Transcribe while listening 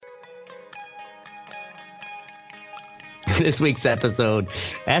This week's episode,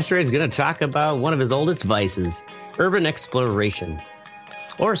 Ashtray is going to talk about one of his oldest vices, urban exploration,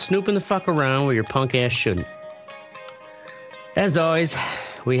 or snooping the fuck around where your punk ass shouldn't. As always,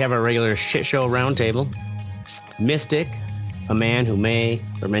 we have our regular shit show roundtable. Mystic, a man who may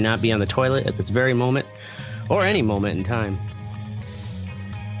or may not be on the toilet at this very moment, or any moment in time.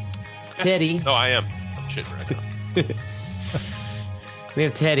 Teddy. No, I am. I'm shitting right now. We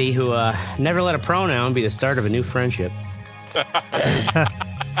have Teddy, who never let a pronoun be the start of a new friendship.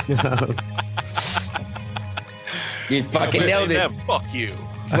 You fucking nailed it. Fuck you.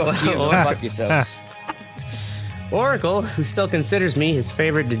 Fuck you. Fuck yourself. Oracle, who still considers me his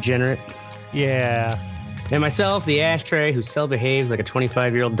favorite degenerate. Yeah. And myself, the Ashtray, who still behaves like a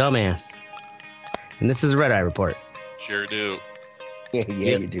 25-year-old dumbass. And this is a Red Eye Report. Sure do. Yeah,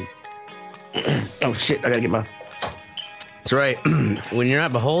 you do. Oh, shit. I gotta get my... That's right. When you're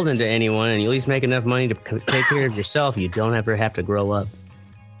not beholden to anyone and you at least make enough money to take care of yourself, you don't ever have to grow up.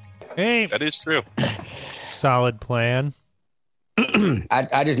 Hey. That is true. Solid plan.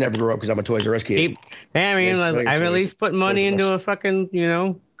 I just never grew up because I'm a Toys R Us kid. I mean, Yes, I've at least put money into a fucking,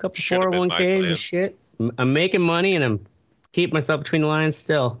 couple Should've been my 401ks plan. and shit. I'm making money and I'm keeping myself between the lines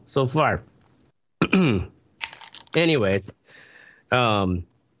still, so far. Anyways, what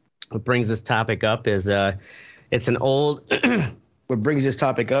brings this topic up is it's an old... What brings this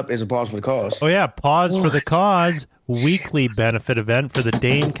topic up is a pause for the cause. Oh, yeah. Pause for the Cause, weekly benefit event for the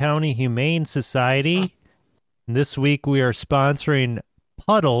Dane County Humane Society. And this week we are sponsoring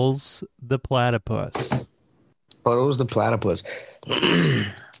Puddles the Platypus. Puddles the platypus.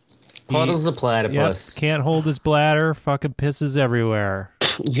 Puddles the platypus. Yep, can't hold his bladder, fucking pisses everywhere.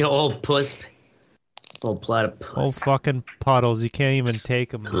 You old puss. Old platypus. Old fucking Puddles, you can't even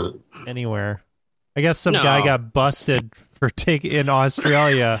take him anywhere. I guess some No. guy got busted for in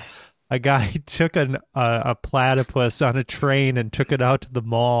Australia. A guy took a platypus on a train and took it out to the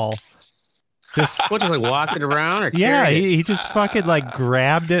mall. Just What, just like walked it around? Or yeah, carried it? he just fucking like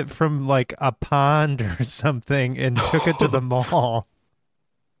grabbed it from like a pond or something and took it to the mall.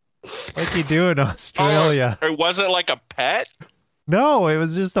 Like you do in Australia. Or was it like a pet? No, it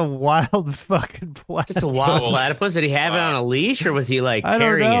was just a wild fucking platypus. Just a wild platypus? Did he have it on a leash or was he like I don't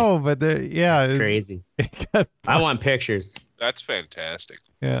carrying know, it? but yeah, That's crazy. it got I want pictures. That's fantastic.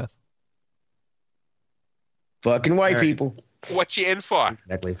 yeah. Fucking white All right. people. What you in for?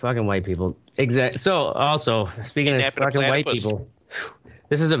 Exactly. Fucking white people. Exactly. So, also, speaking of Kidnapping a fucking white platypus. people,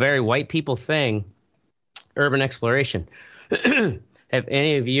 this is a very white people thing, urban exploration. Have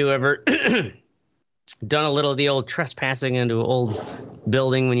any of you ever done a little of the old trespassing into an old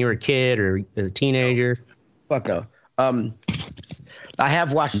building when you were a kid or as a teenager? Fuck no. I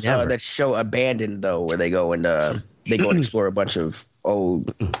have watched Never. that show Abandoned, though, where they go and explore a bunch of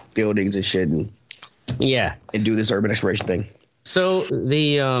old buildings and shit and Yeah. do this urban exploration thing. So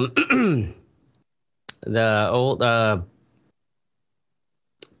the the old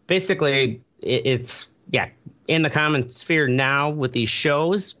basically it's in the common sphere now with these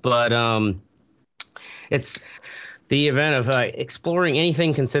shows, but it's the event of exploring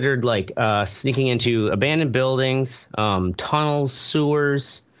anything considered like sneaking into abandoned buildings, tunnels,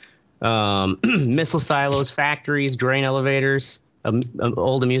 sewers, missile silos, factories, grain elevators,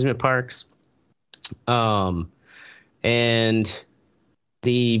 old amusement parks. And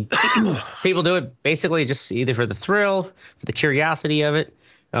the people do it basically just either for the thrill, for the curiosity of it.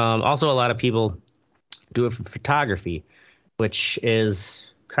 Also, a lot of people do it for photography, which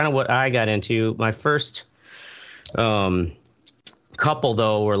is kind of what I got into. My first couple,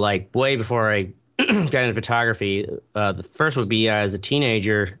 though, were like way before I got into photography. The first would be as a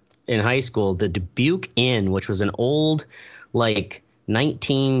teenager in high school, the Dubuque Inn, which was an old, like,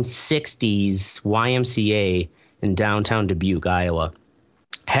 1960s YMCA in downtown Dubuque, Iowa.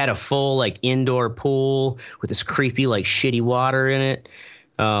 Had a full like indoor pool with this creepy like shitty water in it.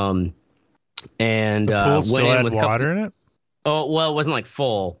 And The pool went still in had with water in it? Oh, well, it wasn't like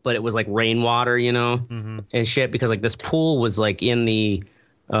full, but it was like rainwater, and shit, because like this pool was like in the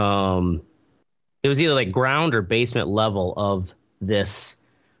it was either like ground or basement level of this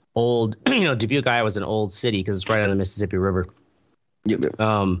old, Dubuque, Iowa was an old city because it's right on the Mississippi River. Yep.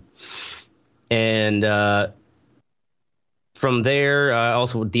 And from there,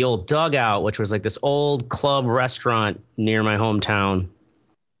 also the old Dugout, which was like this old club restaurant near my hometown,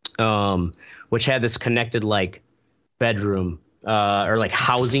 which had this connected like bedroom or like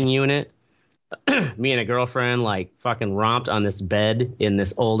housing unit. Me and a girlfriend like fucking romped on this bed in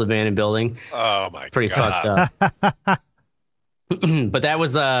this old abandoned building. Oh my Pretty god. fucked up. But that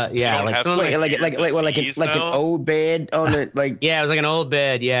was Don't like have some to- of my, Like an old bed on the like. yeah, it was like an old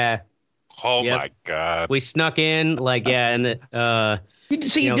bed, yeah. Oh Yep. my God. We snuck in, like, yeah, and You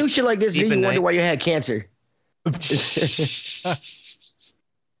see, you know, do shit like this, deep then you in wonder night. why you had cancer.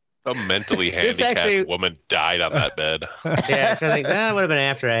 A mentally This handicapped actually- woman died on that bed. yeah, I think that would have been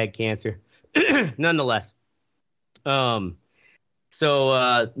after I had cancer. Nonetheless, so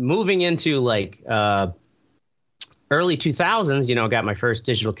moving into like early 2000s, got my first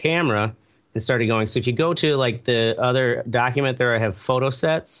digital camera and started going. So if you go to like the other document there, I have photo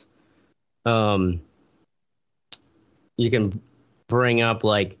sets. You can bring up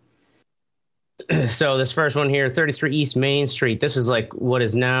like, so this first one here, 33 East Main Street. This is like what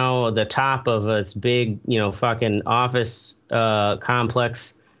is now the top of its big, fucking office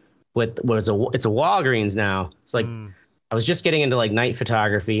complex with it's a Walgreens now. It's like I was just getting into like night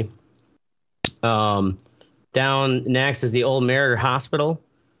photography. Down next is the old Meriter Hospital.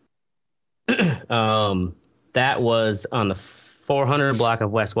 That was on the 400 block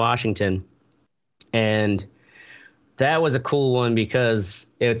of West Washington, and that was a cool one because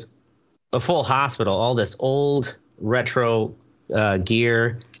it's a full hospital, all this old retro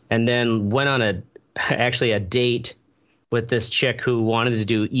gear, and then went on actually a date with this chick who wanted to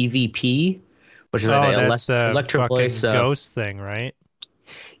do EVP, which is like that's the electric fucking voice ghost thing, right?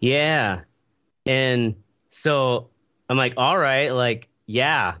 Yeah. And so I'm like, all right, like,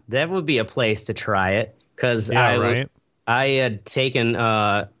 yeah, that would be a place to try it. Because I had taken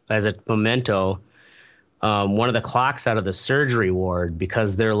as a memento one of the clocks out of the surgery ward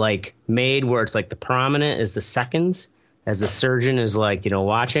because they're like made where it's like the prominent is the seconds as the surgeon is like,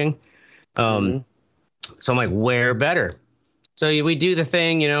 watching. So I'm like, where better? So we do the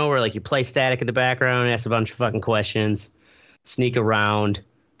thing, where like you play static in the background, ask a bunch of fucking questions, sneak around.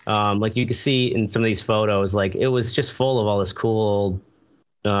 Like you can see in some of these photos, like it was just full of all this cool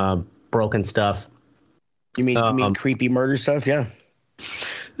broken stuff. You mean creepy murder stuff? Yeah.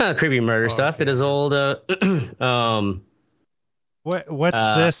 Creepy murder stuff. Okay. It is old. What's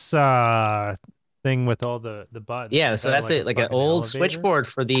this thing with all the buttons? Yeah, Is so that that's it. Like an fucking old elevator? switchboard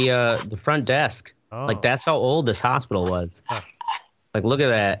for the front desk. Oh. Like that's how old this hospital was. Huh. Like look at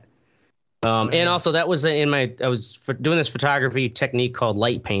that. And yeah. also that was I was doing this photography technique called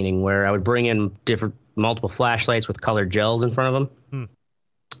light painting, where I would bring in multiple flashlights with colored gels in front of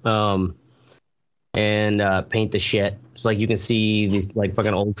them. And paint the shit. So like you can see these like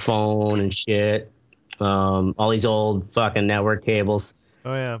fucking old phone and shit. All these old fucking network cables.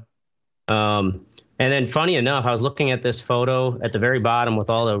 Oh yeah. And then funny enough, I was looking at this photo at the very bottom with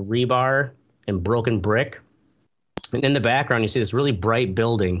all the rebar and broken brick. And in the background, you see this really bright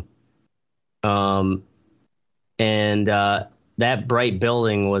building. And that bright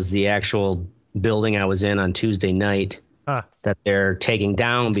building was the actual building I was in on Tuesday night that they're taking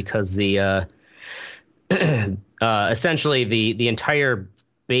down because the essentially the entire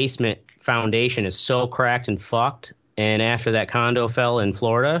basement foundation is so cracked and fucked. And after that condo fell in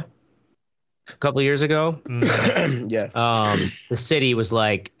Florida a couple of years ago, Yeah. the city was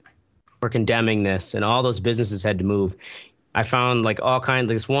like, we're condemning this, and all those businesses had to move. I found like all kinds.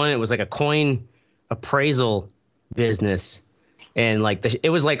 Like this one, it was like a coin appraisal business, and like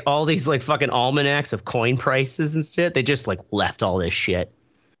it was like all these like fucking almanacs of coin prices and shit. They just like left all this shit.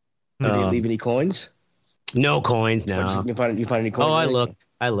 Did they leave any coins? No coins now. You find any coins? Oh, I really?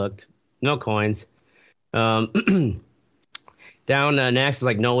 looked. No coins. Down next is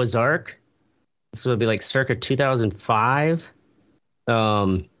like Noah's Ark. This would be like circa 2005.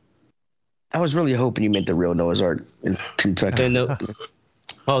 I was really hoping you meant the real Noah's Ark in Kentucky. And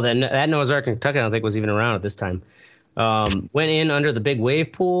that Noah's Ark in Kentucky, I don't think was even around at this time. Went in under the big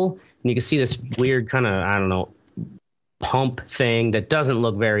wave pool, and you can see this weird kind of, I don't know, pump thing that doesn't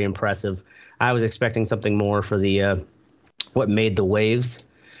look very impressive. I was expecting something more for the what made the waves.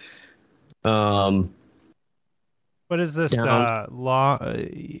 What is this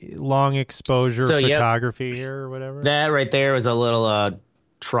long exposure photography here or whatever? That right there was a little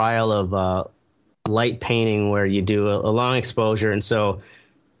trial of light painting where you do a long exposure, and so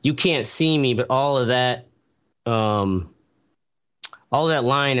you can't see me, but all of that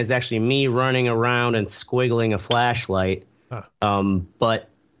line is actually me running around and squiggling a flashlight. But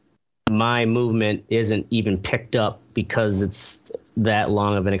my movement isn't even picked up because it's that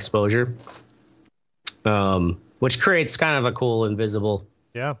long of an exposure, which creates kind of a cool invisible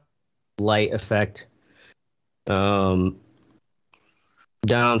light effect. Down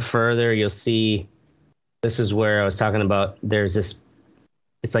further, you'll see this is where I was talking about. There's this,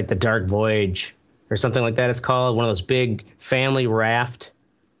 it's like the Dark Voyage or something like that. It's called one of those big family raft.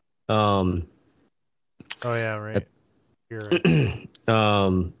 Oh yeah, right.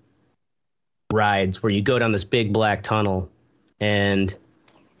 Rides where you go down this big black tunnel, and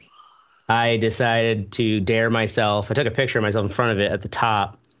I decided to dare myself. I took a picture of myself in front of it at the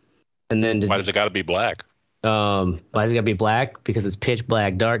top, and then Why does it got to be black? why does it gotta be black? Because it's pitch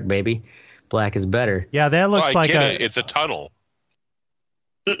black dark, baby. Black is better. Yeah, that looks I like get a. it. It's a tunnel.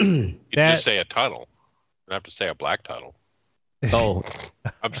 You just say a tunnel. You don't have to say a black tunnel. Oh,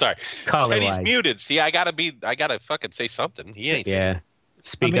 I'm sorry. color Teddy's wise. muted. See, I gotta fucking say something. He ain't. Yeah.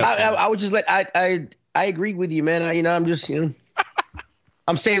 Speak I mean, up. I would just I agree with you, man. I'm just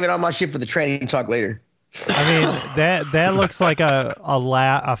I'm saving all my shit for the training talk later. I mean, that looks like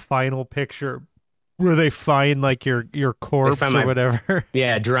a final picture where they find like your corpse find or my- whatever.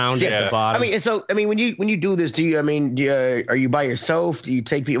 Yeah, drowned at Yeah. the bottom. When you do this, do you? Are you by yourself? Do you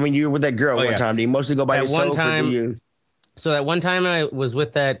take people? I mean, you were with that girl Oh, one yeah. time. Do you mostly go by That one yourself, time- or do you? So that one time I was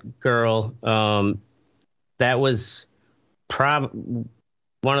with that girl, that was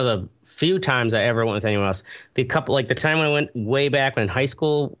one of the few times I ever went with anyone else. The time when I went way back when in high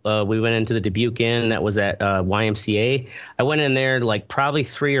school, we went into the Dubuque Inn. That was at YMCA. I went in there like probably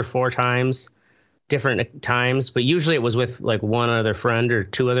 3 or 4 times, different times, but usually it was with like one other friend or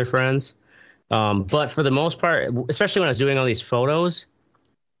 2 other friends. But for the most part, especially when I was doing all these photos,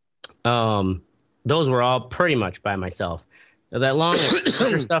 those were all pretty much by myself. That long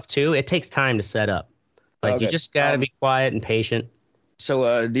stuff too, it takes time to set up. Like you Okay. just gotta be quiet and patient.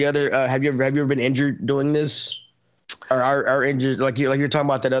 So the other, have you ever been injured doing this? Or are injured like you're talking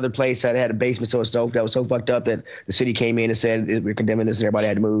about that other place that had a basement that was so fucked up that the city came in and said we're condemning this and everybody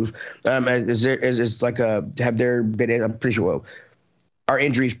had to move. Have there been? I'm pretty sure. Are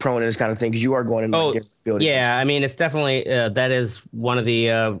injuries prone to this kind of thing? Because you are going in different buildings. Yeah, I mean it's definitely that is one of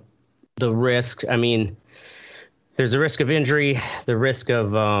the risk. I mean, there's a risk of injury, the risk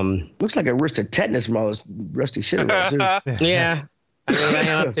of Looks like a risk of tetanus from all this rusty shit. Around, too. yeah. I mean, I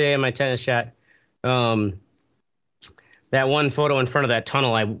am up today on my tennis shot. That one photo in front of that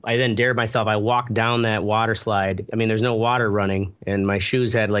tunnel, I then dared myself. I walked down that water slide. I mean, there's no water running, and my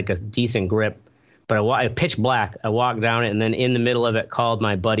shoes had like a decent grip. But I pitch black. I walked down it, and then in the middle of it, called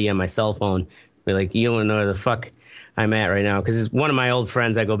my buddy on my cell phone. Be like, you don't know where the fuck I'm at right now, because it's one of my old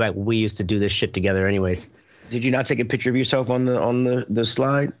friends. I go back. We used to do this shit together, anyways. Did you not take a picture of yourself on the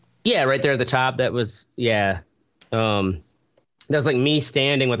slide? Yeah, right there at the top. That was that was like me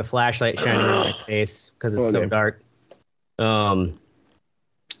standing with a flashlight shining on my face because it's so Okay. dark. Move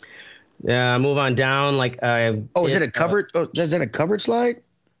on down. Like Is it a covered? Is it a covered slide?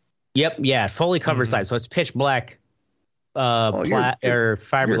 Yep, yeah, fully covered slide. So it's pitch black, or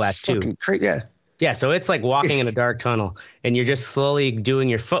fiberglass too. Fucking crazy. Yeah. Yeah, so it's like walking in a dark tunnel, and you're just slowly doing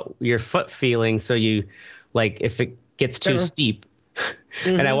your foot feeling. So you, like, if it gets too steep,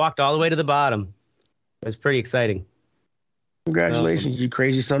 and I walked all the way to the bottom. It was pretty exciting. Congratulations, you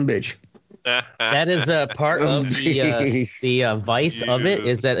crazy son bitch. That is a part of the vice of it,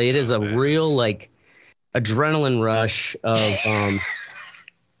 is that it is a real like adrenaline rush of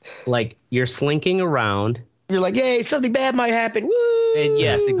like you're slinking around. You're like, hey, something bad might happen. Woo! And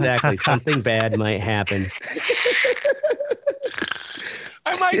yes, exactly. Something bad might happen.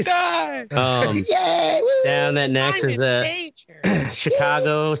 I might die. Yay! Woo! Down that next is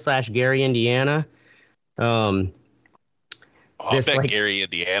Chicago/Gary, Indiana. I This, bet like- Gary,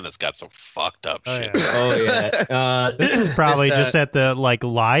 Indiana's got some fucked up Oh, shit. yeah. Oh yeah. This is probably this, just at the like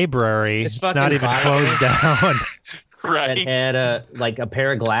library. this It's not fucking even library- closed down. that Right. had a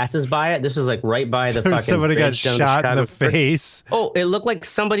pair of glasses by it. This was like right by the fucking Somebody got bridge down shot in Chicago the face. Oh, it looked like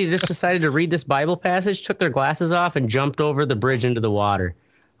somebody just decided to read this Bible passage, took their glasses off, and jumped over the bridge into the water.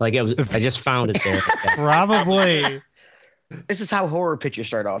 Like it was, I just found it there. Probably. This is how horror pictures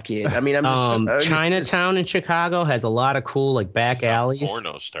start off, kid. I mean, I'm just Chinatown in Chicago has a lot of cool like back alleys.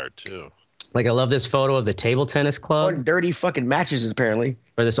 Porno start too. Like I love this photo of the table tennis club on dirty fucking mattresses, apparently.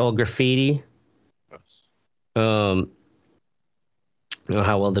 or this old graffiti. I don't know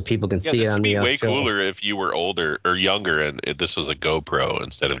how well the people can Yeah, see it this on would be the way show. cooler if you were older or younger and this was a GoPro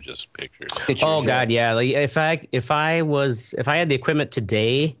instead of just pictures. Oh God, yeah. Like if I had the equipment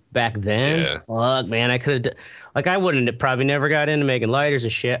today back then, Yeah. fuck man, I could have. Like I wouldn't have probably never got into making lighters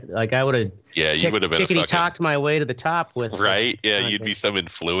and shit. Like I would have. Yeah, you would have been a chickadee fucking talked my way to the top with. right. Yeah, Okay. you'd be some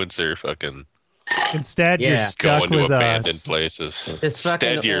influencer fucking Instead, you're Yeah. stuck going to with abandoned us. places. This fucking-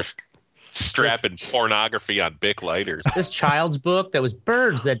 Instead, you're strapping pornography on Bic lighters. This child's book that was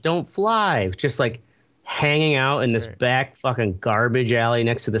birds that don't fly, just like hanging out in this back fucking garbage alley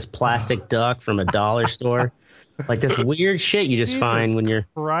next to this plastic duck from a dollar store. Like this weird shit you just Jesus find when you're.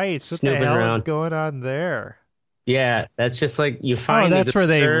 Christ, what the snooping hell is around. going on there? Yeah, that's just like you Oh, find. that's these where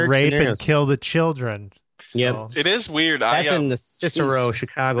they absurd rape and scenarios. kill the children. Yep. So- It is weird. That's in the Cicero,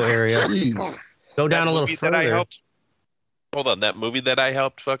 Chicago area. Go down a little that I further. helped. Hold on, that movie that I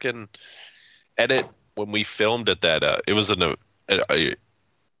helped fucking edit when we filmed at that, it was I don't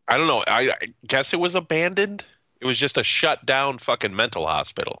know, I guess it was abandoned. It was just a shut down fucking mental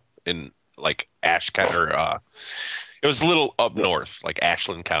hospital in like it was a little up north, like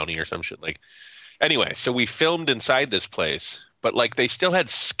Ashland County or some shit. Like, anyway, so we filmed inside this place, but like they still had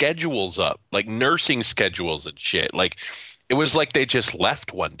schedules up, like nursing schedules and shit. Like, it was like they just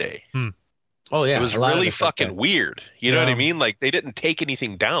left one day. Oh yeah, it was really fucking weird. You know what I mean? Like they didn't take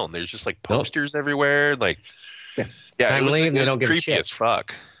anything down. There's just like posters everywhere. Like, yeah, it was creepy as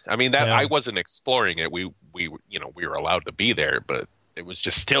fuck. I mean, that I wasn't exploring it. We were allowed to be there, but it was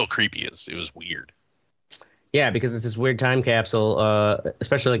just still creepy. It was weird. Yeah, because it's this weird time capsule,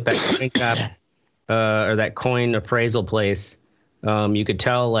 especially like that coin shop or that coin appraisal place. You could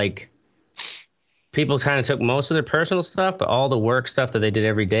tell like people kind of took most of their personal stuff, but all the work stuff that they did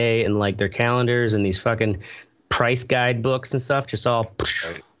every day and like their calendars and these fucking price guide books and stuff just all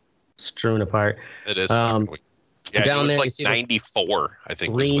strewn apart. It is. Yeah, down there, like 94, I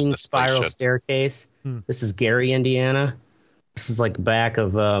think. Green spiral staircase. This is Gary, Indiana. This is like back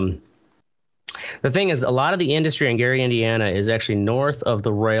of. The thing is, a lot of the industry in Gary, Indiana, is actually north of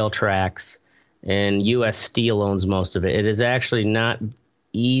the rail tracks, and U.S. Steel owns most of it. It is actually not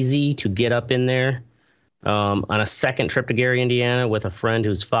easy to get up in there. On a second trip to Gary, Indiana, with a friend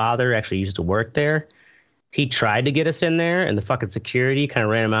whose father actually used to work there, he tried to get us in there, and the fucking security kind of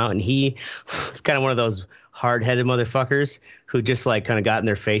ran him out. And he's kind of one of those hard-headed motherfuckers who just like kind of got in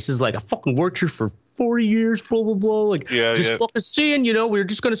their faces, like, I fucking worked here for 40 years, blah blah blah. Like, fucking seeing, we were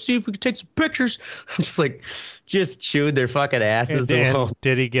just gonna see if we could take some pictures. just chewed their fucking asses.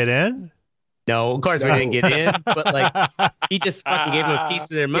 Did he get in? No, of course we didn't get in, but like he just fucking gave them a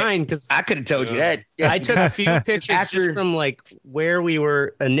piece of their mind, because I could have told you that. I took a few pictures just from like where we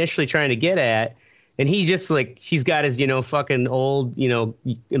were initially trying to get at, and he just like, he's got his fucking old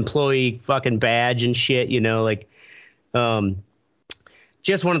employee fucking badge and shit,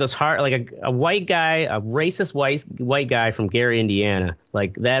 just one of those hard, like a white guy, a racist white guy from Gary, Indiana.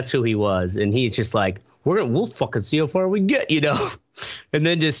 Like, that's who he was, and he's just like, we'll fucking see how far we get, and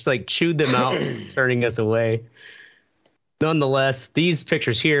then just like chewed them out, turning us away. Nonetheless, these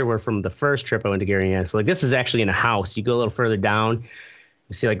pictures here were from the first trip I went to Gary, Indiana. So like, this is actually in a house. You go a little further down,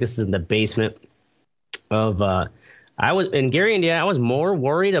 you see like this is in the basement of. I was in Gary, Indiana. I was more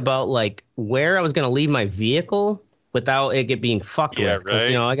worried about like where I was going to leave my vehicle without it being fucked with. Because,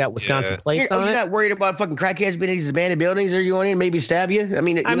 I got Wisconsin plates on it. You're not worried about fucking crackheads being in these abandoned buildings, or you want to maybe stab you?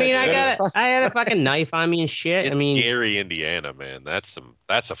 I had a fucking knife on me and shit. It's Gary, Indiana, man. That's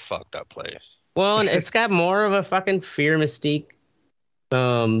a fucked up place. Well, and it's got more of a fucking fear mystique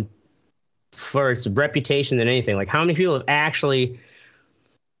for its reputation than anything. Like, how many people have actually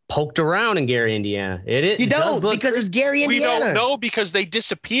poked around in Gary, Indiana? You don't, because it's Gary, Indiana. We don't know because they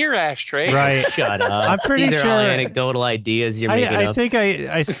disappear, Ashtray. Right. Shut up. I'm pretty These sure. are all anecdotal ideas you're making up. I think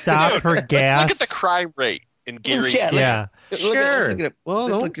I stopped for gas. Let's look at the crime rate in Gary. Let's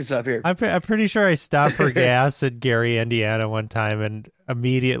look this up here. I'm pretty sure I stopped for gas in Gary, Indiana one time, and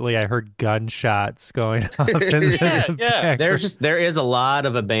immediately I heard gunshots going off. There is a lot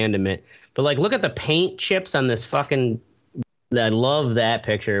of abandonment, but like, look at the paint chips on this fucking. I love that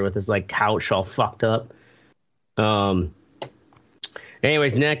picture with his like couch all fucked up.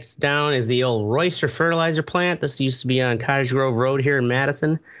 Anyways, next down is the old Royster fertilizer plant. This used to be on Cottage Grove Road here in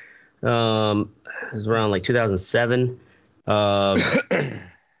Madison. It was around like 2007.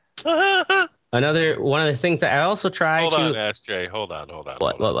 Another one of the things that I also tried Hold on, SJ. Hold on.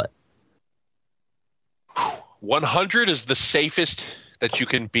 What? 100 is the safest that you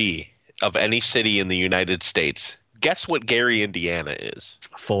can be of any city in the United States. Guess what Gary, Indiana is?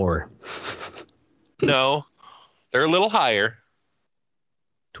 4. No, they're a little higher.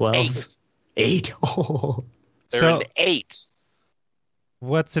 12. 8. Oh. They're an 8.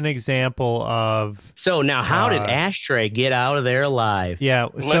 What's an example of? So now, how did Ashtray get out of there alive? Yeah,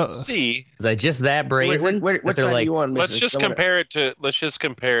 let's see. Was I just that brazen? What side are you on? Let's just compare it to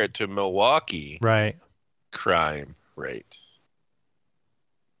Milwaukee. Right. Crime rate.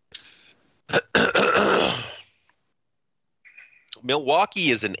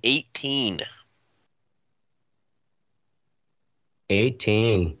 Milwaukee is an 18.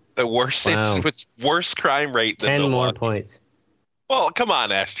 18. The worst. Wow. It's worse crime rate than 10 Milwaukee. more points. Well, come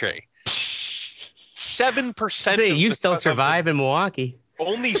on, Ashtray. 7%. You still survive in Milwaukee.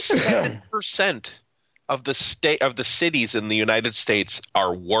 Only 7% of the cities in the United States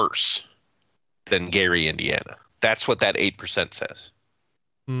are worse than Gary, Indiana. That's what that 8% says.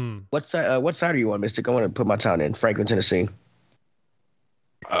 What side are you on, Mystic? I want to put my town in Franklin, Tennessee.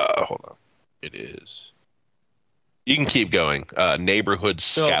 Hold on. It is You can keep going.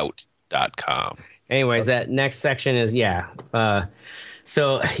 Neighborhoodscout.com. Anyways, that next section is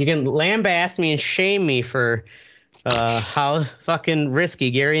so you can lambaste me and shame me for how fucking risky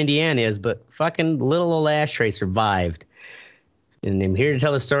Gary, Indiana is, but fucking little old ashtray survived. And I'm here to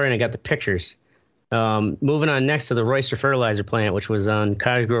tell the story, and I got the pictures. Moving on next to the Royster Fertilizer Plant, which was on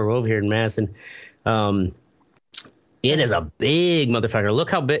Cottage Grove Road here in Madison. It is a big motherfucker.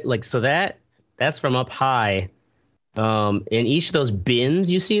 Look how big, like, so that's from up high. And each of those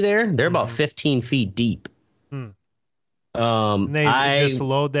bins you see there, they're about 15 feet deep. And they just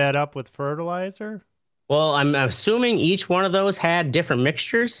load that up with fertilizer? Well, I'm assuming each one of those had different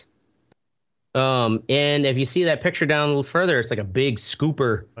mixtures. And if you see that picture down a little further, it's like a big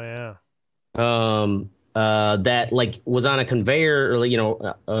scooper. Oh, yeah. That like was on a conveyor or,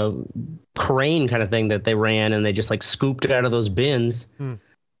 a crane kind of thing that they ran, and they just like scooped it out of those bins.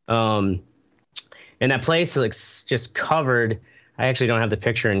 And that place like just covered. I actually don't have the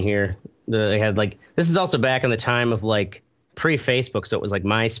picture in here. They had like, this is also back in the time of like pre-Facebook, so it was like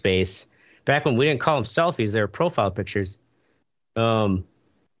MySpace. Back when we didn't call them selfies, they were profile pictures. I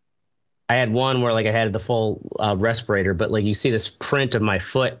had one where like I had the full respirator, but like you see this print of my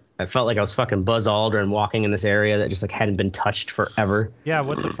foot. I felt like I was fucking Buzz Aldrin walking in this area that just like hadn't been touched forever. Yeah,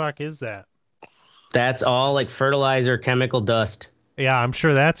 what the fuck is that? That's all like fertilizer, chemical dust. Yeah, I'm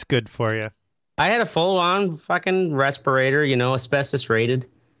sure that's good for you. I had a full-on fucking respirator, asbestos rated.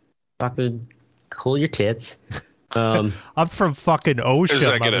 Fucking cool your tits. I'm from fucking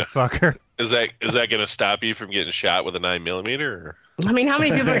OSHA, motherfucker. Is that going to stop you from getting shot with a 9mm? I mean, how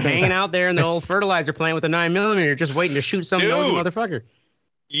many people are hanging out there in the old fertilizer plant with a 9mm just waiting to shoot some nosy motherfucker?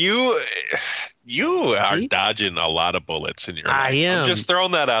 You are dodging a lot of bullets in your life. I am. I'm just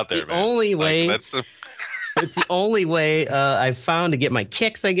throwing that out there, man. Only way. It's the only way I've found to get my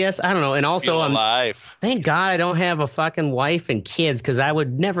kicks, I guess. I don't know. And also, I'm alive. Thank God I don't have a fucking wife and kids, because I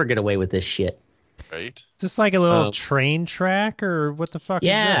would never get away with this shit. Right? Is this like a little train track, or what the fuck is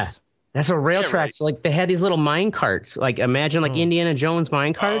this? That's a rail track. Right. So, like, they had these little mine carts. Like, imagine, like, Indiana Jones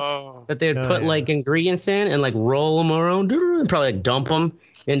mine carts that they would put, like, ingredients in and, like, roll them around and probably, like, dump them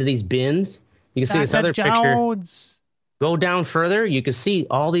into these bins. You can see this other picture. Go down further, you can see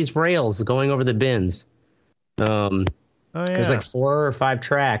all these rails going over the bins. There's like 4 or 5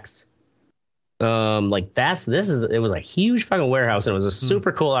 tracks. It was a huge fucking warehouse, and it was a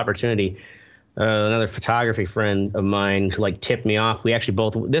super cool opportunity. Another photography friend of mine like tipped me off. We actually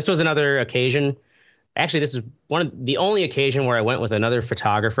this was another occasion. Actually, this is one of the only occasion where I went with another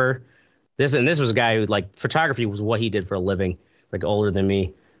photographer. This was a guy who like photography was what he did for a living, like older than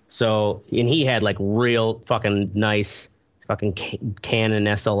me. So, and he had like real fucking nice fucking Canon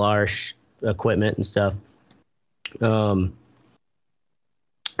SLR equipment and stuff. But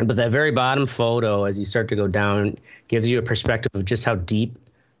that very bottom photo, as you start to go down, gives you a perspective of just how deep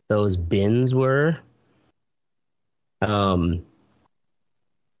those bins were. Right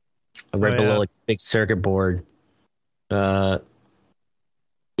below like the big circuit board.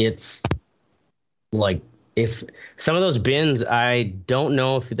 It's like, if some of those bins, I don't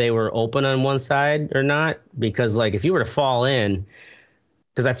know if they were open on one side or not, because like if you were to fall in,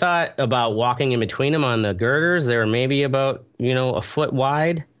 because I thought about walking in between them on the girders, they were maybe about, a foot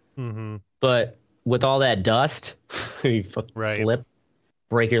wide. Mm-hmm. But with all that dust, you slip,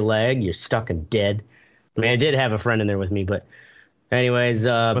 break your leg, you're stuck and dead. I mean, I did have a friend in there with me, but anyways.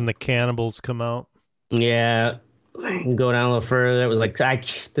 When the cannibals come out. Yeah. I can go down a little further. It was like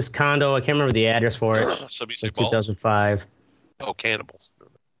this condo, I can't remember the address for it. Like 2005. Oh, cannibals.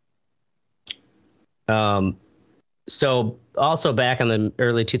 So also back in the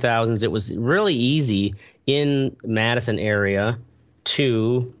early 2000s, it was really easy in Madison area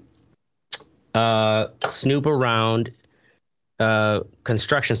to snoop around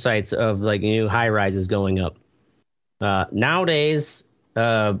construction sites of like new high rises going up. Nowadays,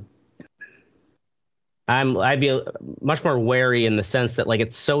 I'd be much more wary in the sense that like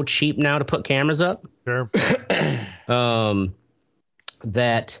it's so cheap now to put cameras up. Sure.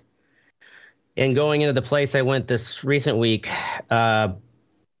 That. And going into the place I went this recent week, that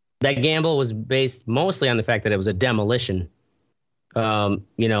gamble was based mostly on the fact that it was a demolition. The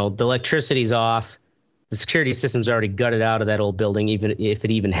electricity's off. The security system's already gutted out of that old building, even if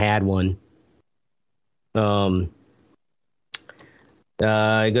it even had one. I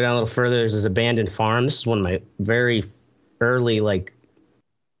go down a little further. There's this abandoned farm. This is one of my very early like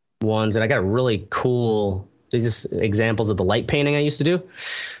ones, and I got a really cool. These just examples of the light painting I used to do.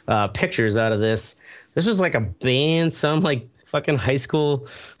 Pictures out of this. This was like a band, some like fucking high school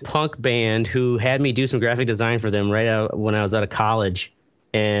punk band who had me do some graphic design for them right out when I was out of college.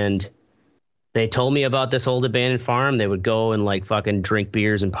 And they told me about this old abandoned farm they would go and like fucking drink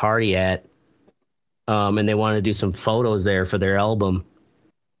beers and party at. And they wanted to do some photos there for their album.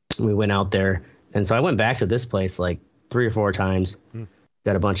 We went out there. And so I went back to this place like 3 or 4 times.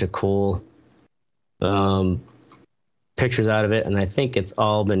 Got a bunch of cool pictures out of it. And I think it's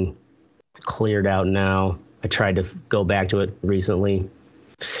all been cleared out now. I tried to go back to it recently.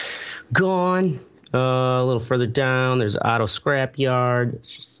 Gone. A little further down, there's Auto Scrap Yard.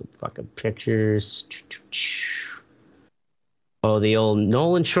 It's just some fucking pictures. Oh, the old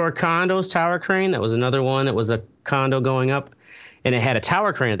Nolan Shore Condos tower crane. That was another one that was a condo going up. And it had a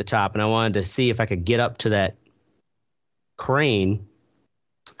tower crane at the top. And I wanted to see if I could get up to that crane,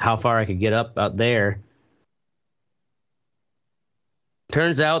 how far I could get up out there.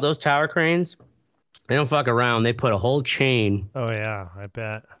 Turns out those tower cranes, they don't fuck around. They put a whole chain. Oh, yeah, I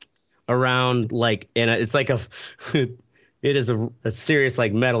bet. Around, like, and it's like it is a serious,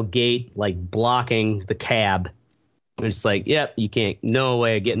 like, metal gate, like, blocking the cab. It's like, yep, you can't, no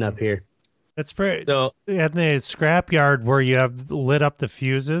way of getting up here. It's pretty. So, at the scrapyard where you have lit up the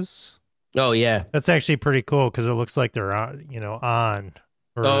fuses. Oh yeah, that's actually pretty cool because it looks like they're on, on.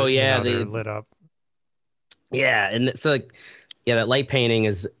 Or, oh yeah, they're lit up. Yeah, and it's like, yeah, that light painting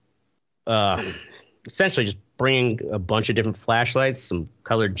is essentially just bringing a bunch of different flashlights, some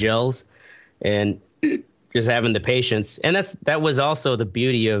colored gels, and just having the patience. And that was also the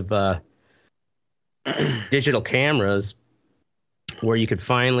beauty of digital cameras, where you could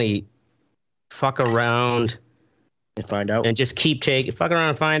finally fuck around and find out, and just fuck around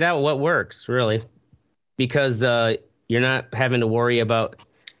and find out what works, really, because you're not having to worry about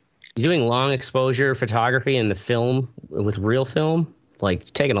doing long exposure photography in the film with real film,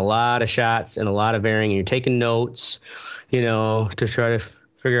 like taking a lot of shots and a lot of varying, and you're taking notes, to try to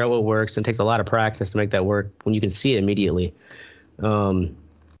figure out what works. And it takes a lot of practice to make that work when you can see it immediately.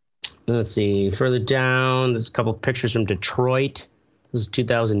 Let's see, further down, there's a couple of pictures from Detroit. This is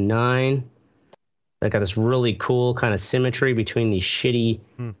 2009. They got this really cool kind of symmetry between these shitty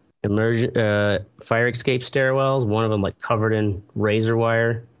fire escape stairwells. One of them like covered in razor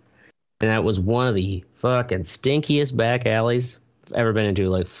wire. And that was one of the fucking stinkiest back alleys I've ever been into,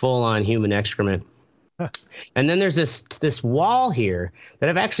 like full on human excrement. And then there's this wall here that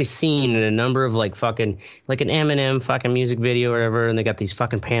I've actually seen in a number of like an Eminem fucking music video or whatever, and they got these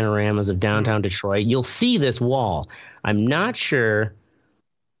fucking panoramas of downtown Detroit. You'll see this wall. I'm not sure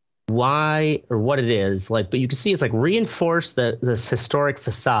why or what it is, but you can see it's like reinforced this historic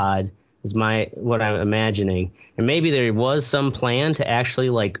facade is what I'm imagining. And maybe there was some plan to actually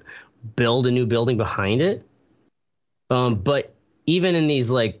like build a new building behind it. But even in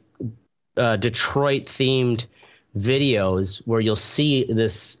these like Detroit themed videos where you'll see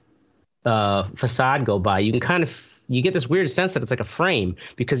this facade go by, you get this weird sense that it's like a frame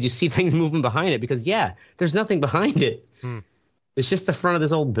because you see things moving behind it, because there's nothing behind it. It's just the front of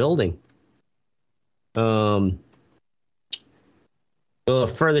this old building. Further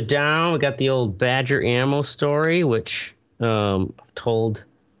down, we got the old Badger Ammo story, which I've told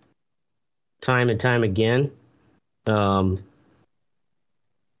time and time again.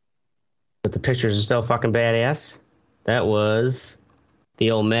 But the pictures are so fucking badass. That was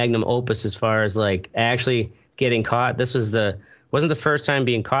the old magnum opus as far as like actually getting caught. This wasn't the first time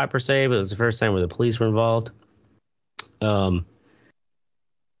being caught per se, but it was the first time where the police were involved.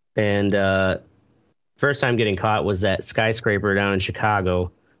 First time getting caught was that skyscraper down in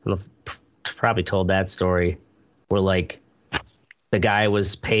Chicago. I don't know if I probably told that story, where like the guy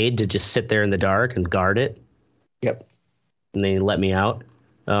was paid to just sit there in the dark and guard it. Yep. And they let me out.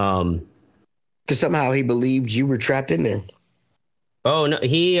 Because somehow he believed you were trapped in there. Oh no,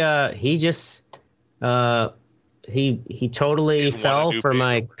 he just he totally fell for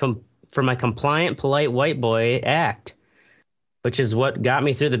my compliant, polite white boy act, which is what got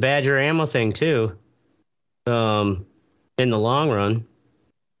me through the Badger Ammo thing too. In the long run.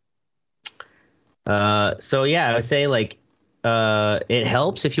 So yeah, I would say like it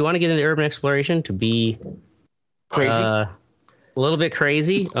helps if you want to get into urban exploration to be crazy. A little bit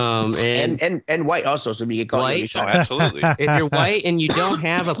crazy, and white also, so you get caught. White, absolutely. If you're white and you don't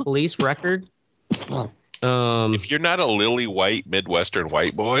have a police record, if you're not a lily white Midwestern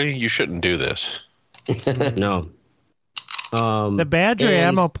white boy, you shouldn't do this. No. The Badger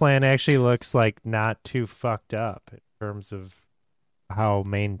Ammo plant actually looks like not too fucked up in terms of how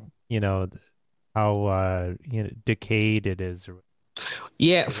decayed it is.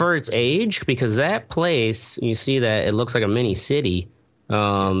 Yeah, for its age, because that place, you see that it looks like a mini city.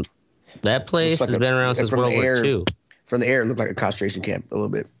 That place has been around since World War II. From the air, it looked like a concentration camp a little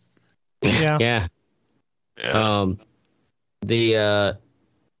bit. Yeah. Yeah.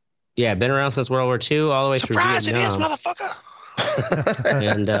 Yeah, been around since World War II, all the way Surprise! through It is, Vietnam. motherfucker.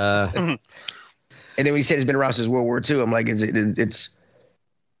 And And then when he said it's been around since World War II, I'm like, it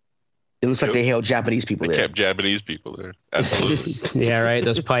looks like they held Japanese people They there. kept Japanese people there. Absolutely. yeah, right.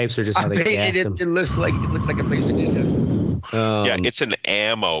 Those pipes are just how they cast them. It looks like a place to do that. Yeah, it's an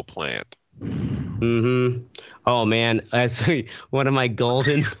ammo plant. Mm-hmm. Oh man, as one of my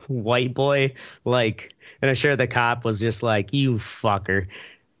golden white boy, like, and I'm sure the cop was just like, "You fucker,"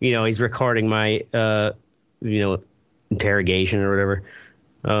 he's recording my, interrogation or whatever,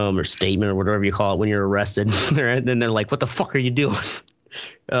 or statement or whatever you call it when you're arrested. And then they're like, "What the fuck are you doing?"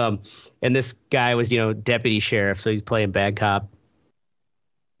 And this guy was, deputy sheriff, so he's playing bad cop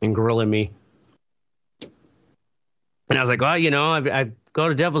and grilling me. And I was like, well, I go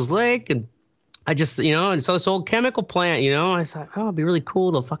to Devil's Lake and I just, and so this old chemical plant, I thought, oh, it'd be really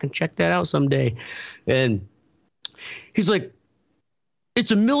cool to fucking check that out someday. And he's like,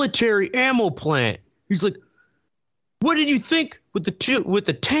 it's a military ammo plant. He's like, what did you think with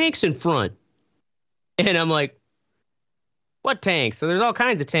the tanks in front? And I'm like, what tanks? So there's all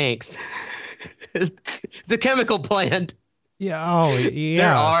kinds of tanks. It's a chemical plant. Yeah. Oh,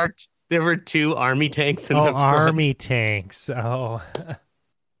 yeah. There were 2 army tanks in the front. Army tanks. Oh.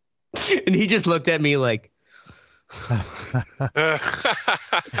 And he just looked at me like, and I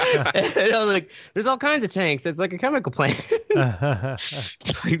was like, there's all kinds of tanks. It's like a chemical plant. I just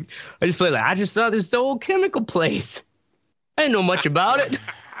played like, I just saw this old chemical place. I didn't know much about it.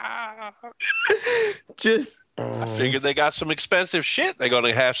 I figured they got some expensive shit. They're going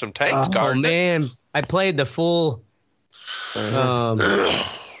to have some tanks guarding. Oh, man. I played the full. Way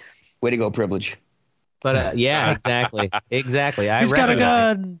to go, privilege. But yeah, exactly. Exactly. He's got a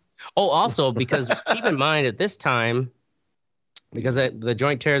gun. Oh, also, because keep in mind at this time, because the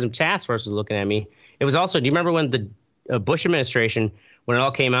Joint Terrorism Task Force was looking at me, it was also, do you remember when the Bush administration, when it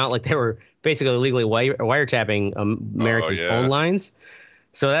all came out, like they were basically illegally wiretapping American phone lines?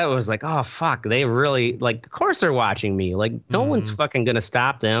 So that was like, oh, fuck. They really, like, of course they're watching me. Like, no one's fucking going to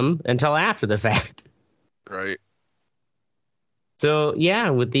stop them until after the fact. Right. So, yeah,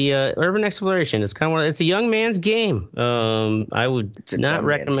 with the urban exploration, it's kind of it's a young man's game. I would not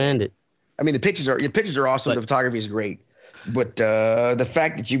recommend it. I mean, your pictures are awesome. The photography is great. But the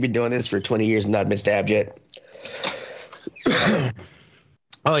fact that you've been doing this for 20 years and not been stabbed yet.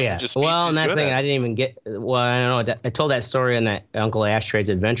 Oh, yeah. Well, and that's the thing. I didn't even get. Well, I don't know. I told that story in that Uncle Ashtray's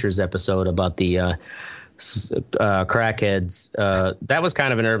Adventures episode about the crackheads. That was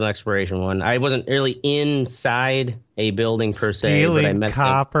kind of an urban exploration one. I wasn't really inside a building per se, but I met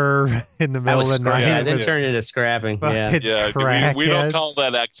copper in the middle of the night. Yeah, then turned into scrapping. Yeah, we don't call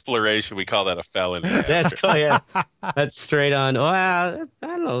that exploration. We call that a felony. That's straight on. Well, I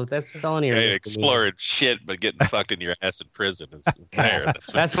don't know. That's felony. Exploring shit, but getting fucked in your ass in prison is fair.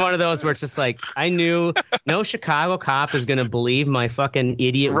 That's one of those where it's just like, I knew no Chicago cop is going to believe my fucking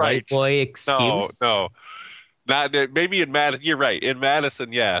idiot white boy excuse. No. Not maybe in Madison. You're right. In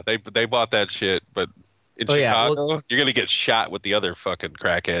Madison, yeah, they bought that shit, but in Chicago, you're gonna get shot with the other fucking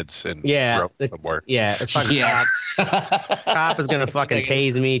crackheads and thrown somewhere. Yeah, cop is gonna fucking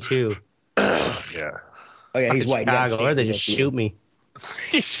tase me too. Yeah. Oh yeah, he's white. Chicago, or they just shoot me.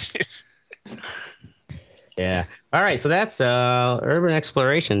 Yeah. All right, so that's urban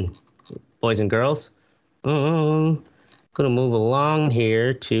exploration, boys and girls. Gonna move along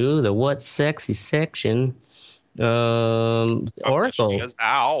here to the what's sexy section. Oracle.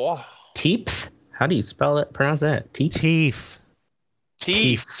 Ow. Teef. How do you spell that? Pronounce that? Teef.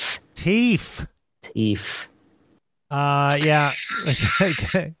 Yeah.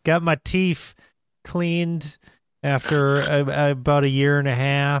 Got my teeth cleaned after about a year and a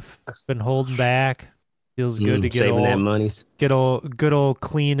half. Been holding back. Feels good to get saving that monies. Good old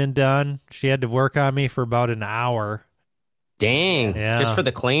clean and done. She had to work on me for about an hour. Dang. Yeah. Just for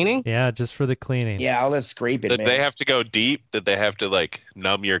the cleaning? Yeah, just for the cleaning. Yeah, I'll let scrape it. Did they have to go deep? Did they have to like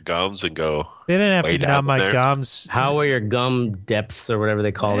numb your gums and go? They didn't have to numb my gums. How are your gum depths or whatever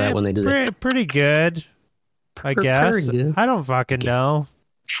they call that when they do that? Pretty good, I guess. Good. I don't fucking know.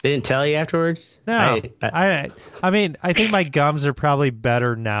 They didn't tell you afterwards? No. I mean, I think my gums are probably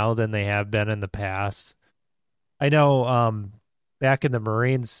better now than they have been in the past. I know back in the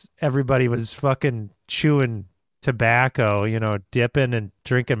Marines, everybody was fucking chewing tobacco, dipping and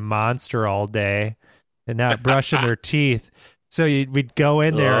drinking Monster all day and not brushing their teeth. So we'd go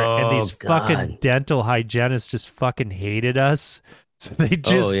in there and these fucking dental hygienists just fucking hated us. So they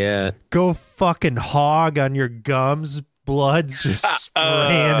just go fucking hog on your gums. Blood's just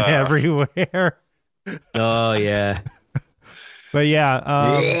spraying everywhere. Oh, yeah. But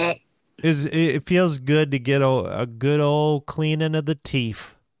yeah, it feels good to get a good old cleaning of the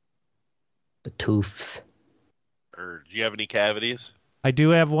teeth. The tooths. Or do you have any cavities? I do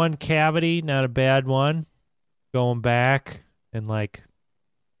have one cavity, not a bad one. Going back in like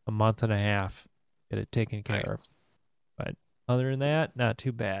a month and a half, get it taken care of. But other than that, not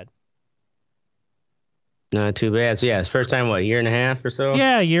too bad. Not too bad. So yeah, it's first time, what, a year and a half or so?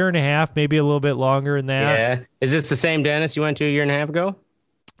 Yeah, a year and a half, maybe a little bit longer than that. Yeah. Is this the same dentist you went to a year and a half ago?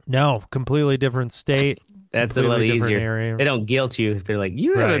 No, completely different state. That's a little completely different easier. area. They don't guilt you if they're like,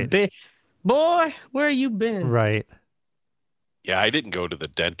 you haven't been, boy, where you been? Right. Yeah, I didn't go to the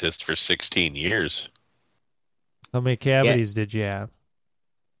dentist for 16 years. How many cavities did you have?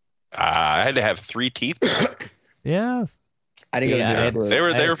 I had to have 3 teeth. Yeah. I didn't go to the dentist.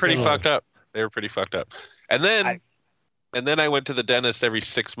 They were pretty fucked up. They were pretty fucked up. And then I went to the dentist every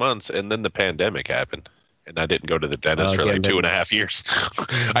 6 months, and then the pandemic happened, and I didn't go to the dentist for like 2.5 years.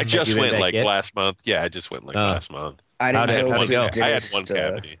 I just went like last month. Yeah, I just went like last month. I didn't go. I had one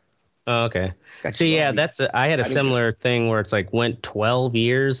cavity. Oh, okay. That's See, yeah, lovely. I had a similar thing where it's like went 12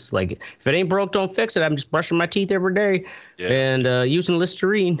 years. Like, if it ain't broke, don't fix it. I'm just brushing my teeth every day and using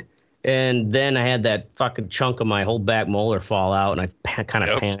Listerine. And then I had that fucking chunk of my whole back molar fall out, and I kind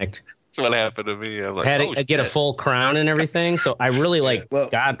of panicked. That's what happened to me. I'm like, had to get a full crown and everything. So I really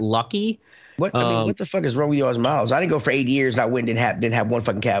got lucky. What what the fuck is wrong with y'all's mouths? I didn't go for 8 years, and I went and didn't have one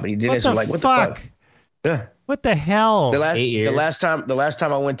fucking cavity. What the fuck? Yeah. What the hell? The last time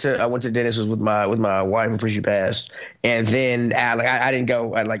I went to the dentist was with my wife before she passed, and then I didn't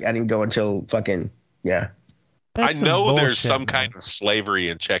go. I didn't go until fucking That's I know bullshit, there's some kind of slavery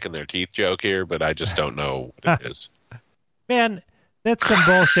in checking their teeth joke here, but I just don't know what it is. Man, that's some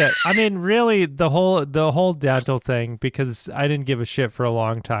bullshit. I mean, really, the whole dental thing, because I didn't give a shit for a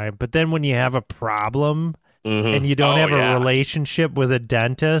long time. But then when you have a problem and you don't have a relationship with a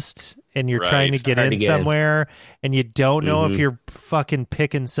dentist, and you're trying to get in somewhere, and you don't know if you're fucking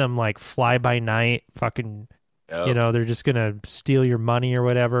picking some like fly by night fucking, they're just gonna steal your money or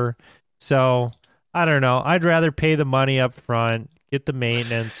whatever. So I don't know. I'd rather pay the money up front, get the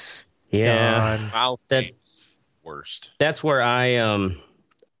maintenance. Mouth that's worst. That's where I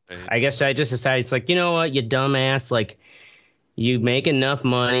guess I just decided, it's like, you know what, you dumbass, like, you make enough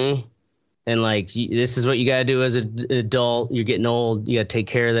money, and like, this is what you gotta do as an adult. You're getting old. You gotta take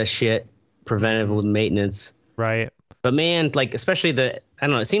care of that shit, preventative maintenance. Right. But man, like, especially I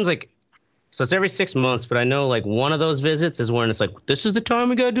don't know. It seems like, so it's every 6 months, but I know like one of those visits is when it's like, this is the time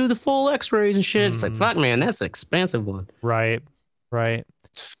we gotta do the full X-rays and shit. It's like, fuck, man, that's an expensive one. Right.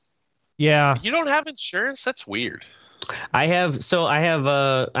 Yeah. You don't have insurance? That's weird. I have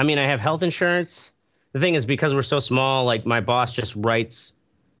health insurance. The thing is, because we're so small, like, my boss just writes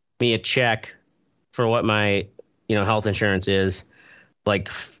me a check for what my, health insurance is. Like,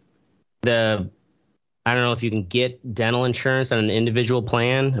 I don't know if you can get dental insurance on an individual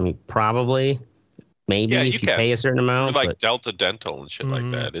plan. I mean, probably, maybe if you pay a certain amount. Like Delta Dental and shit like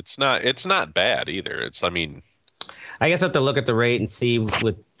that. It's not bad either. I guess I have to look at the rate and see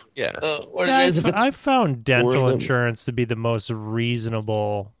what it is. I've found dental insurance to be the most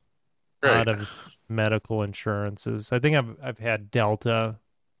reasonable out of medical insurances. I think I've had Delta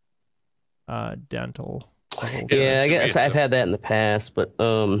dental. Yeah, I guess I've had that in the past, but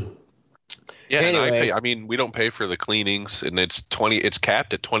anyways. We don't pay for the cleanings, and it's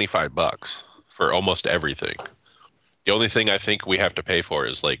capped at $25 for almost everything. The only thing I think we have to pay for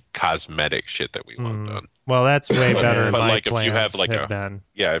is like cosmetic shit that we want done. Well, that's way better. But like if you have like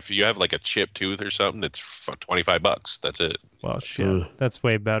if you have like a chipped tooth or something, it's $25. That's it. Well, shit, that's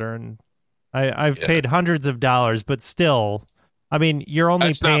way better. And I've paid hundreds of dollars, but still, I mean, you're only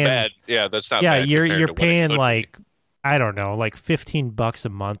that's paying. Not bad. Yeah, that's not. Yeah, bad you're paying like, I don't know, like $15 a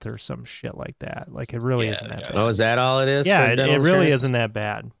month or some shit like that. Like, it really isn't that bad. Oh, is that all it is? Yeah, it really isn't that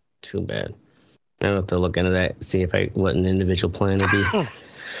bad. Too bad. I'll have to look into that, see what an individual plan would be.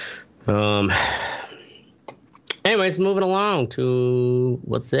 Anyways, moving along to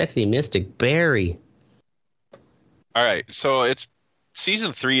what's sexy, Mystic Barry. All right, so it's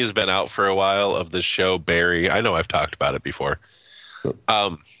season 3 has been out for a while of this show, Barry. I know I've talked about it before.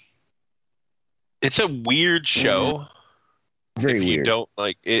 It's a weird show. Very if you weird. Don't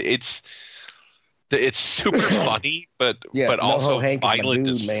like it, it's super funny, but also violent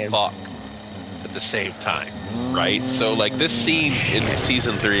as fuck at the same time, right? So like this scene in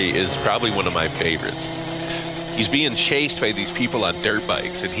season 3 is probably one of my favorites. He's being chased by these people on dirt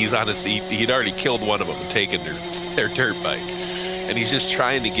bikes, and he's on he'd already killed one of them and taken their dirt bike, and he's just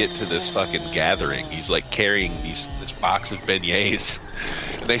trying to get to this fucking gathering. He's like carrying this box of beignets,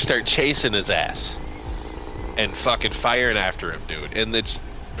 and they start chasing his ass and fucking firing after him, dude. And it's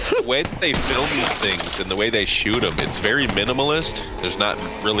the way that they film these things and the way they shoot them, it's very minimalist. There's not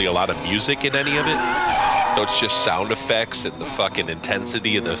really a lot of music in any of it, so it's just sound effects and the fucking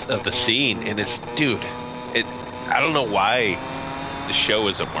intensity of the scene. And it's, dude, I don't know why the show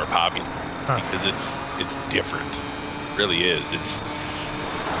isn't more popular, because it's different. It really is. It's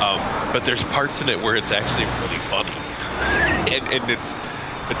but there's parts in it where it's actually really funny, and it's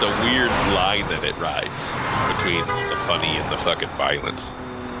a weird line that it rides between the funny and the fucking violence.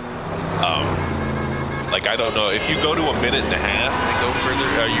 Like, I don't know, if you go to a minute and a half and go further,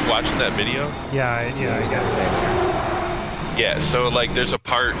 are you watching that video? Yeah, I got it. Yeah, so like there's a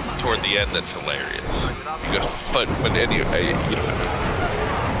part toward the end that's hilarious. You go, but anyway,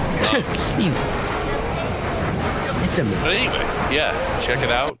 It's a but anyway, yeah, check it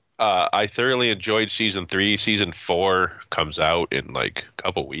out. I thoroughly enjoyed season 3. Season 4 comes out in like a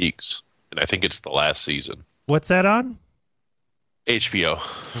couple weeks, and I think it's the last season. What's that on? HBO.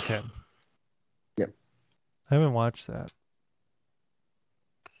 Okay. Yep. I haven't watched that.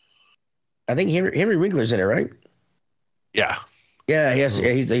 I think Henry Winkler's in it, right? Yeah. Yeah, he's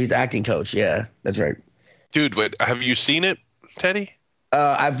the acting coach. Yeah, that's right. Dude, wait, have you seen it, Teddy?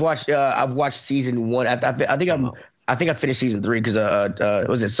 I've watched season 1. I think I finished season 3 because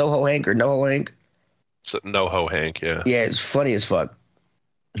was it Soho Hank or NoHo Hank? NoHo Hank, yeah. Yeah, it's funny as fuck.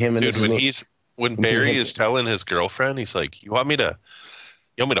 Him and Dude, when Barry is telling his girlfriend, he's like, "You want me to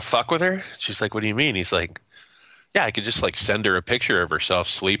fuck with her?" She's like, "What do you mean?" He's like, "Yeah, I could just like send her a picture of herself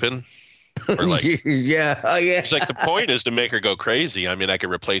sleeping." Or like, yeah, oh yeah. It's like, the point is to make her go crazy. I mean, I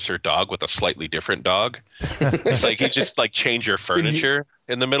could replace her dog with a slightly different dog. It's like, he just like change her furniture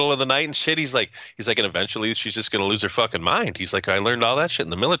in the middle of the night and shit. He's like, and eventually she's just gonna lose her fucking mind. He's like, I learned all that shit in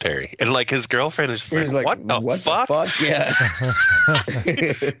the military. And like his girlfriend is just like, what the fuck? Yeah.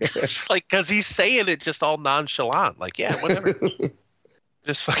 It's like, because he's saying it just all nonchalant. Like, yeah, whatever.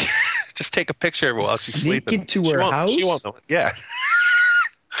 Just fucking, just take a picture of her while she's Sneak sleeping. into her house? She won't know it. Yeah.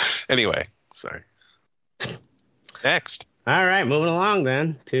 Anyway, sorry. Next. All right, moving along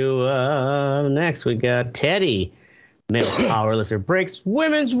then to next. We got Teddy, male powerlifter, breaks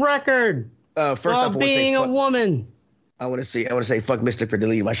women's record First of off, being a woman. I want to say fuck Mystic for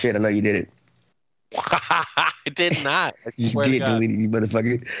deleting my shit. I know you did it. I did not. I You swear to did God. delete it, you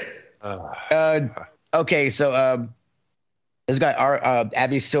motherfucker. Okay, so this guy,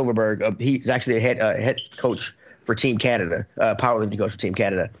 Abby Silverberg, he's actually a head coach for Team Canada, powerlifting coach for Team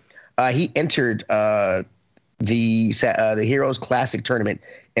Canada. He entered the Heroes Classic tournament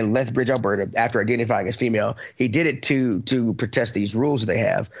in Lethbridge, Alberta, after identifying as female. He did it to protest these rules they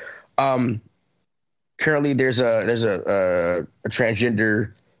have. Currently, there's a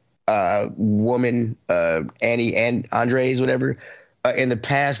transgender woman, Annie and Andres, whatever. In the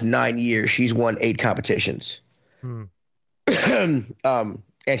past 9 years, she's won 8 competitions. And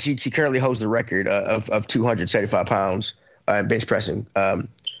she currently holds the record of 275 pounds bench pressing.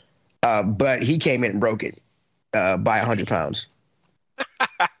 But he came in and broke it by 100 pounds.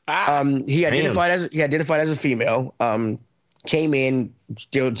 He identified as a female. Came in,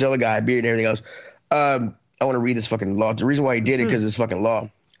 still a guy, beard and everything else. I want to read this fucking law. The reason why he did it because it's fucking law.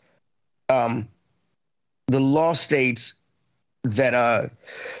 The law states that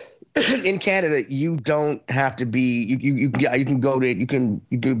in Canada, you don't have to be. You can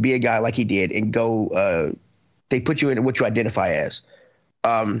be a guy like he did and go. They put you in what you identify as.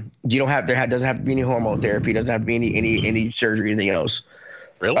 You don't have doesn't have to be any hormone therapy. Doesn't have to be any surgery, anything else.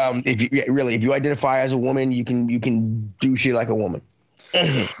 Really? If you identify as a woman, you can do shit like a woman.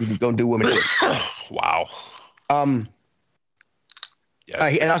 You can go do women shit. Wow. Yeah.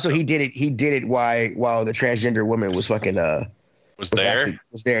 And also he did it while the transgender woman was fucking was there.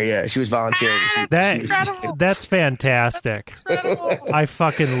 Yeah, she was volunteering. That's fantastic. I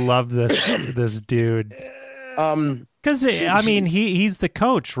fucking love this dude. Because I mean he's the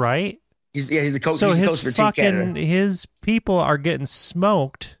coach, right? He's the coach. So he's the his coach for Team Canada. his people are getting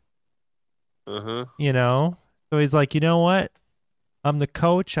smoked. You know, so he's like, you know what? I'm the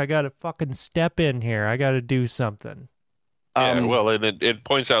coach. I got to fucking step in here. I got to do something. Yeah, well, and it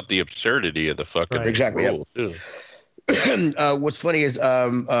points out the absurdity of the fucking exactly. rule, too. What's funny is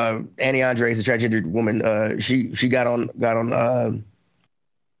Annie Andres, the transgender woman, she got on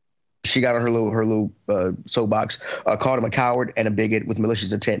her little soapbox, called him a coward and a bigot with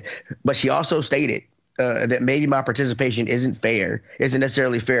malicious intent. But she also stated that maybe my participation isn't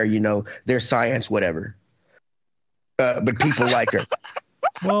necessarily fair. You know, there's science, whatever. But people like her.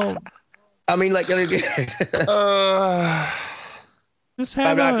 Well, I mean, like, just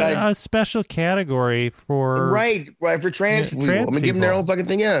have a special category for right for trans people. I mean, give them their own fucking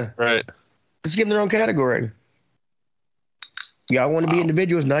thing. Yeah, right. Just give them their own category. Y'all want to be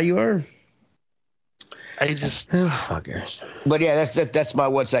individuals. Now you are. I just fuckers. But yeah, that's my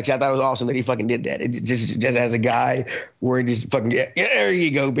what section. I thought it was awesome that he fucking did that. It just as a guy, where he just fucking there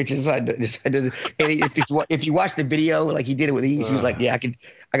you go, bitches. And if you watch the video, like he did it with ease, he was like, yeah, I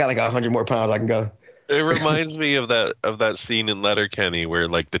got like 100 more pounds I can go. It reminds me of that scene in Letterkenny where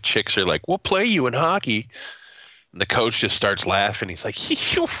like the chicks are like, "We'll play you in hockey," and the coach just starts laughing. He's like,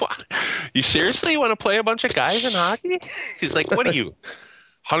 "You seriously want to play a bunch of guys in hockey?" He's like, "What are you,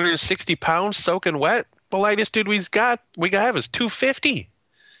 160 pounds soaking wet? The lightest dude we have is 250.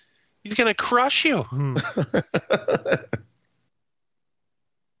 He's gonna crush you."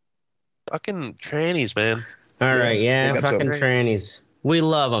 Fucking trannies, man. All right, yeah, fucking trannies. We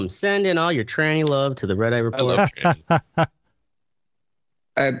love them. Send in all your tranny love to the Red Eye Report. I love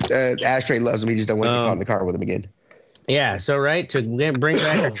trannies. Ashtray loves him. He just don't want to get caught in the car with him again. Yeah, so right to bring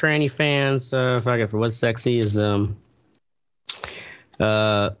back our tranny fans. Fuck it, for what's sexy is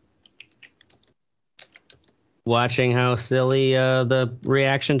watching how silly the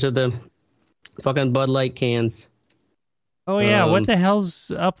reaction to the fucking Bud Light cans. Oh yeah, what the hell's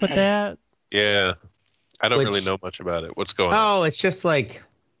up with that? Yeah. I don't really know much about it. What's going on? Oh, it's just like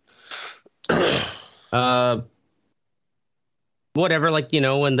whatever, like, you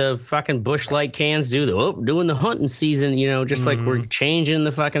know, when the fucking Busch Light cans doing the hunting season, you know, just like we're changing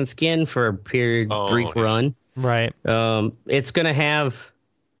the fucking skin for a brief run. Right. It's gonna have,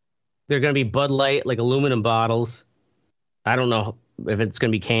 they're gonna be Bud Light like aluminum bottles. I don't know if it's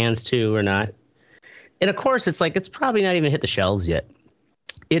gonna be cans too or not. And of course, it's like it's probably not even hit the shelves yet.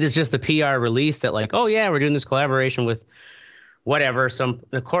 It is just the PR release that like, oh yeah, we're doing this collaboration with whatever.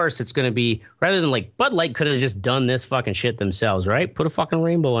 Of course, it's going to be, rather than like Bud Light could have just done this fucking shit themselves, right? Put a fucking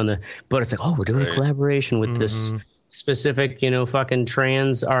rainbow on but it's like, oh, we're doing a collaboration with this specific, you know, fucking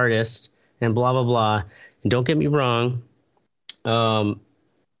trans artist and blah, blah, blah. And don't get me wrong. I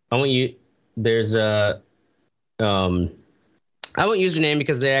won't use their name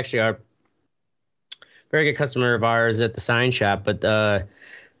because they actually are a very good customer of ours at the sign shop, but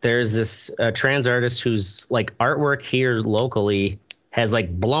there's this trans artist whose like artwork here locally has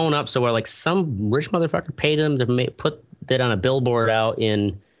like blown up. So where like some rich motherfucker paid him to put that on a billboard out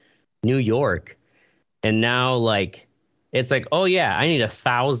in New York. And now like, it's like, oh yeah, I need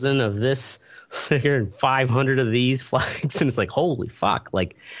 1,000 of this sticker and 500 of these flags. And it's like, holy fuck,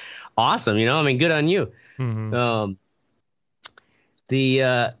 like awesome. You know, I mean, good on you. But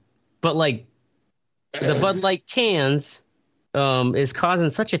like the Bud Light cans, is causing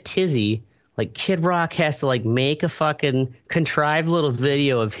such a tizzy. Like Kid Rock has to like make a fucking contrived little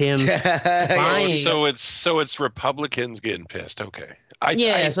video of him buying. So it's Republicans getting pissed. Okay.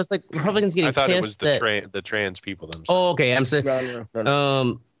 So it's like Republicans getting pissed. I thought it was the trans people themselves. Oh, okay. I'm saying.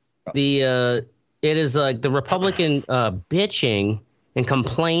 No. It is like the Republican bitching and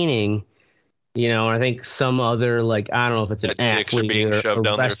complaining. You know, I think some other, like, I don't know if it's an athlete or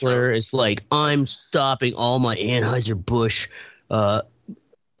a wrestler is like, I'm stopping all my Anheuser-Busch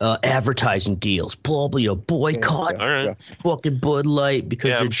advertising deals. Blah, blah, you know, boycott fucking Bud Light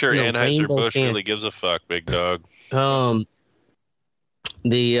because I'm sure Anheuser-Busch really gives a fuck, big dog. And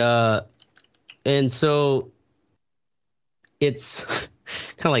so it's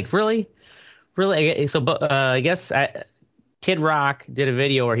kind of like, really? So, I guess Kid Rock did a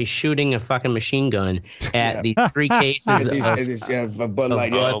video where he's shooting a fucking machine gun at the 3 cases of Bud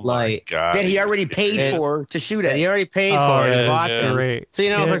Light. That he already paid for to shoot at. He already paid for it. Great. So,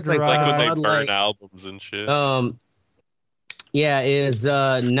 you know, it's like when they burn albums and shit. Is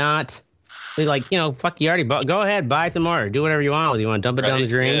not like, you know, fuck, you already bought. Go ahead, buy some more. Do whatever you want. You want to dump it down the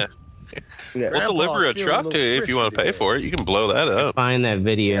drain? Yeah. We'll deliver a truck to you if you want to pay for it. You can blow that up. Find that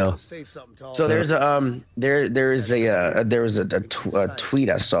video. So there's there was a tweet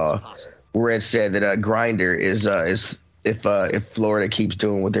I saw where it said that Grindr is if Florida keeps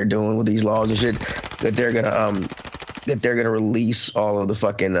doing what they're doing with these laws and shit, that they're gonna release all of the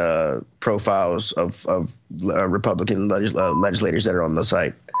fucking profiles of Republican legislators that are on the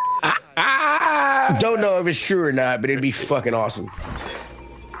site. Don't know if it's true or not, but it'd be fucking awesome.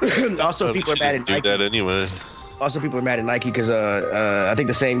 Also, people are mad at Nike. That anyway. Also, people are mad at Nike because I think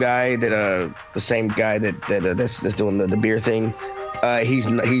the same guy that's doing the beer thing, he's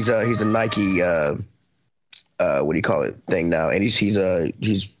a Nike what do you call it thing now, and he's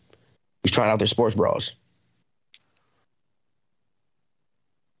trying out their sports bras.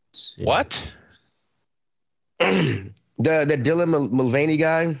 What? The Dylan Mulvaney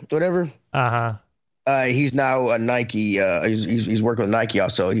guy, whatever. He's now a Nike. He's working with Nike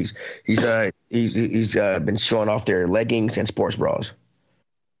also. He's been showing off their leggings and sports bras.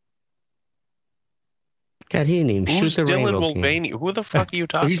 God, he didn't even Who's shoot the Dylan Rainbow King. Mulvaney? Who the fuck are you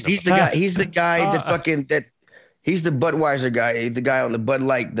talking He's about? the guy. He's the guy that fucking that. He's the Budweiser guy. The guy on the Bud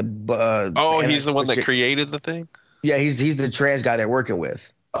Light. He's the one that created the thing. Yeah, he's the trans guy they're working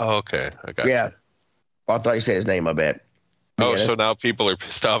with. Oh, okay. I got Yeah. Oh, I thought he said his name. I bet. Oh, Yeah, so now people are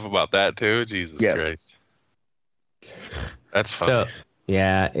pissed off about that too? Jesus Christ. That's funny. So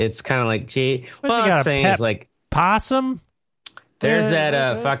yeah, it's kind of like, gee, What's well, he got, I'm a saying pet is like, possum? there's Yeah,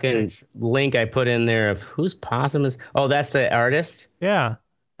 that that's fucking good. link I put in there of whose possum is. Oh, that's the artist. Yeah.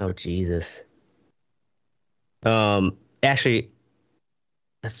 Oh Jesus. Actually,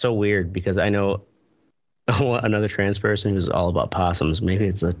 that's so weird because I know another trans person who's all about possums. Maybe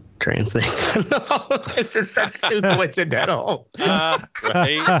it's a trans thing. No, it's just that's too coincidental.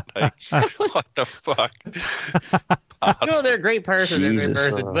 Right? Like, what the fuck? No, they're a great person. They're a great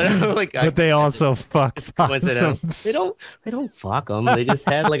Jesus, person, but like, But they also fuck coincidental. possums. They don't fuck them. They just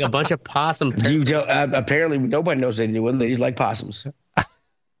had like a bunch of possum. You don't, apparently nobody knows anything with them. They just like possums.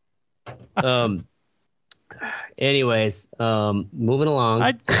 Anyways, moving along.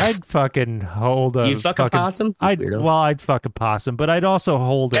 I'd fucking hold a You fuck a possum? Weirdo. I'd fuck a possum, but I'd also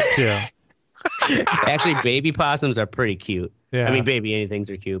hold it too. Actually, baby possums are pretty cute. Yeah. I mean, baby anythings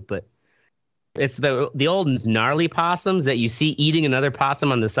are cute, but it's the old gnarly possums that you see eating another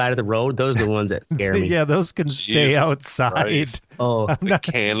possum on the side of the road. Those are the ones that scare me. Yeah, those can stay Jesus outside. Christ. Oh, The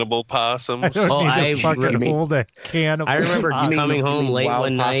cannibal possums. I don't Oh, need I- to fucking I mean- hold a can of I remember possum. coming home late wild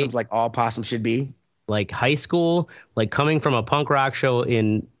one possums, night, like all possums should be. like high school, like coming from a punk rock show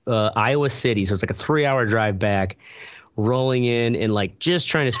in Iowa City. So it's like a 3-hour drive back, rolling in and like just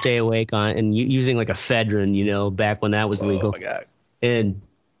trying to stay awake on and using like a Fedrin, you know, back when that was legal. Oh my god. And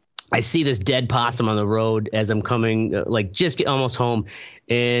I see this dead possum on the road as I'm coming, like just get almost home,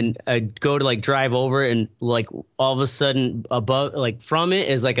 and I go to like drive over, and like all of a sudden above, like from it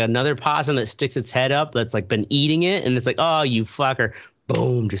is like another possum that sticks its head up that's like been eating it, and it's like, oh, you fucker,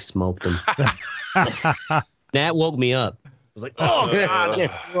 boom, just smoked him. That woke me up. I was like, oh god,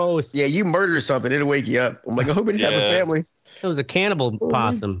 that's gross. Yeah, you murder something, it'll wake you up. I'm like, I hope it didn't have a Yeah. family. It was a cannibal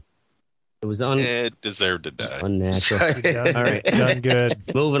possum. It was It deserved to die. unnatural. Done, All right. done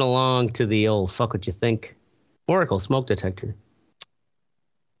good. Moving along to the old fuck what you think. Oracle smoke detector.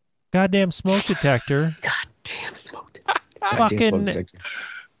 Goddamn smoke detector. Damn smoke detector. Fucking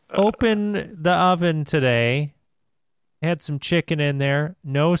open the oven today. Had some chicken in there.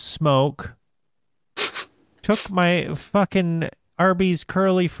 No smoke. Took my fucking Arby's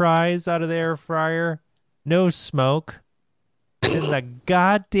curly fries out of the air fryer. No smoke. And the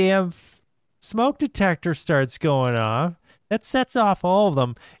goddamn smoke detector starts going off. That sets off all of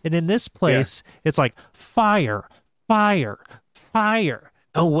them. And in this place, it's like fire, fire, fire.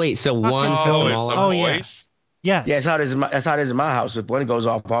 Oh wait, so one sets Oh, them it's all a off. Oh, yeah. voice? Yes. Yeah, that's how it is in my house. If one goes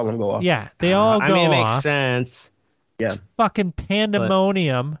off, all of them go off. Yeah, they all go I mean, it makes off. sense. Fucking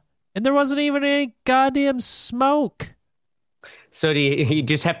pandemonium. And there wasn't even any goddamn smoke. So do you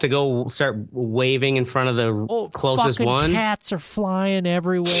just have to go start waving in front of the Oh, closest fucking one? Cats are flying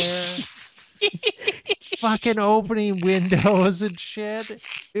everywhere. Fucking opening windows and shit.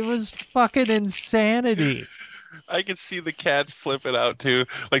 It was fucking insanity. I could see the cats flipping out too,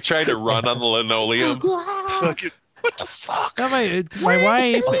 like trying to run on the linoleum. Fucking, what the fuck? Now my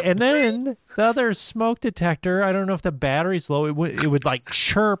wife, and then the other smoke detector. I don't know if the battery's low. It would like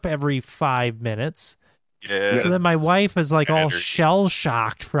chirp every 5 minutes. Yeah. So then my wife is like all Standard. shell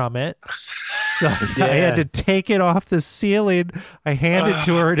shocked from it. So I Yeah. had to take it off the ceiling. I handed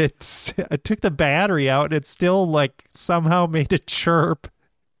to her, and I took the battery out, and it still like somehow made a chirp.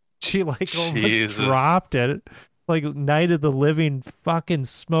 She like almost Jesus. dropped it. Like Night of the Living fucking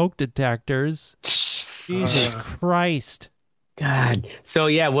smoke detectors. Jesus Christ. God. So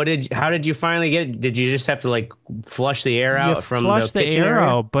yeah, how did you finally get it? Did you just have to like flush the air out You from flush the the kitchen air area?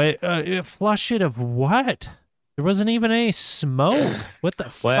 out, but flush it of what? There wasn't even any smoke. What the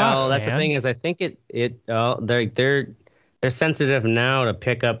fuck? Well, that's man? the thing is, I think they're sensitive now to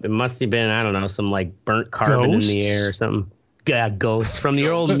pick up. It must have been, I don't know, some like burnt carbon in the Ghosts? air or something. Yeah, ghosts from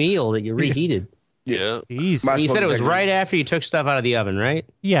your old meal that you reheated. Yeah. Jeez. My You smoke said it was detector- right after you took stuff out of the oven, right?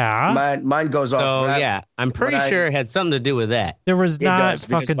 Yeah. Mine goes off. So when I- yeah, I'm pretty when I- sure it had something to do with that. There was It not does,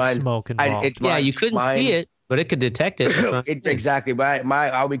 because fucking mine- smoke involved. Yeah, you couldn't see it, but it could detect it. Exactly. But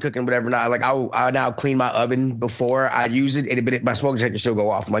I'll be cooking whatever. Now, like I'll now clean my oven before I use it, but my smoke detector still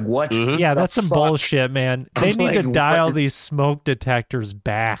go off. I'm like, what? Mhm. Yeah, the that's some fuck? bullshit, man. They I'm need to like, dial what is- these smoke detectors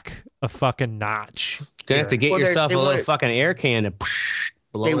back a fucking notch. Gonna have to get Well, yourself they a little want- fucking air can to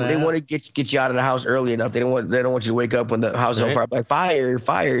blow They that want up. to get you out of the house early enough. They don't want you to wake up when the house is on Right. fire. Like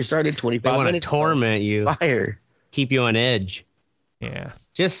fire. It started They 25 want to minutes. torment you, Fire. keep you on edge, Yeah.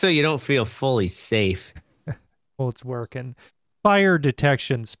 just so you don't feel fully safe. Oh, it's working. Fire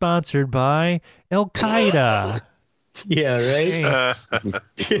detection sponsored by Al Qaeda. Yeah, right.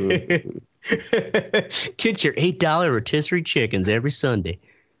 Get your $8 rotisserie chickens every Sunday.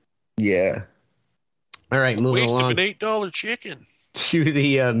 Yeah. All right, moving Waste along of an $8 chicken. to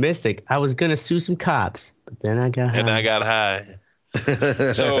the Mystic. I was gonna sue some cops, but then I got And high. I got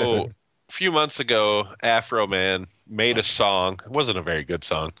high. So a few months ago, Afro Man made a song. It wasn't a very good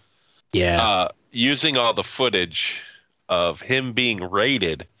song. Yeah. Using all the footage of him being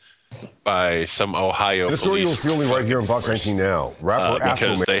raided by some Ohio The story you'll police. see only right here on Fox 19 now. Rapper Afro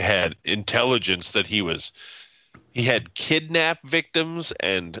Because Man. they had intelligence that he had kidnapped victims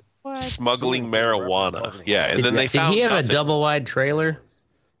and smuggling marijuana. Yeah, and then they Did found he have nothing. a double wide trailer?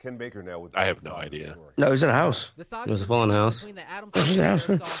 Ken Baker now with I have no idea. No, he was in a house. It was a fallen house.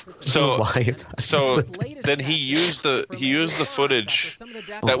 So So then he used the footage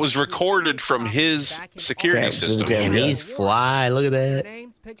that was recorded from his security Yeah, system. damn, yeah. he's fly. Look at that.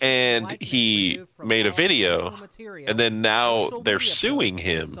 And he made a video, and then now they're suing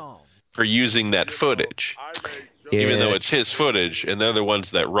him for using that footage, even though it's his footage, and they're the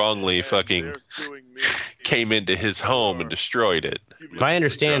ones that wrongly fucking came into his home and destroyed it. If I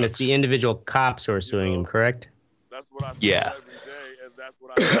understand, it's the individual cops who are suing him, correct? Yeah.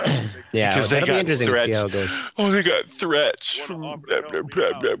 Yeah, Because they that'll be got interesting to see how it threats. goes. Oh, they got threats from blah, blah,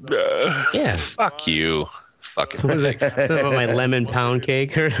 blah, blah, blah. Yeah. Fuck you. Fucking. Was it something about my lemon pound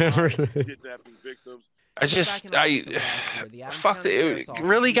cake or whatever? Fuck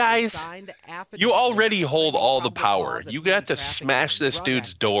really, guys? You already hold all the power. You got to smash this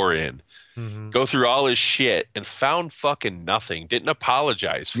dude's door in, go through all his shit, and found fucking nothing. Didn't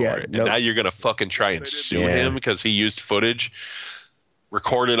apologize for Yeah, it. nope. And now you're going to fucking try and sue Yeah. him because he used footage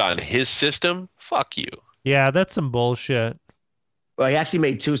recorded on his system? Fuck you. Yeah, that's some bullshit. Well, he actually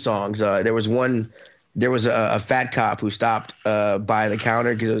made two songs. There was one. There was a fat cop who stopped by the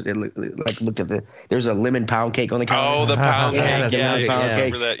counter because looked at there's a lemon pound cake on the counter. Oh, the pound Yeah, cake. the Yeah, lemon I pound remember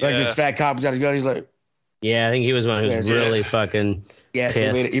cake. that, Like yeah. this fat cop got his gun. He's like, Yeah, I think he was one who's Yeah. really fucking. yeah. So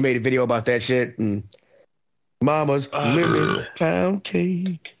Pissed. he made a video about that shit and Mama's lemon pound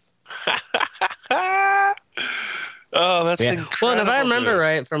cake. Oh, that's Yeah. incredible. Well, and if I remember dude.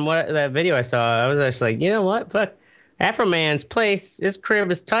 right from what that video I saw, I was actually like, you know what? Fuck. Afro Man's place, his crib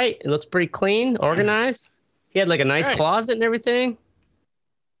is tight. It looks pretty clean, organized. He had like a nice Right. closet and everything.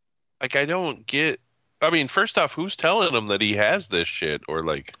 Like, I don't get. I mean, first off, who's telling him that he has this shit or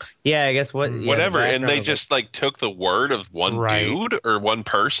like Yeah, I guess what. Yeah, whatever? the And they background just like took the word of one Right. dude or one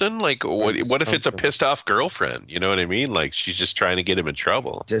person. Like, what if it's a pissed off girlfriend? You know what I mean? Like, she's just trying to get him in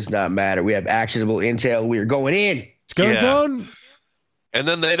trouble. Does not matter. We have actionable intel. We are going in. It's gun Yeah. gun. And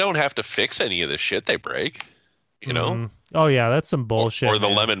then they don't have to fix any of the shit they break. You know, Mhm. Oh yeah, that's some bullshit. or the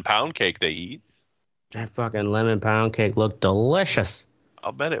man. lemon pound cake they eat. That fucking lemon pound cake looked delicious.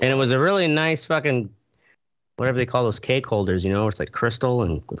 I'll bet it. And it was a really nice fucking, whatever they call those cake holders, you know, it's like crystal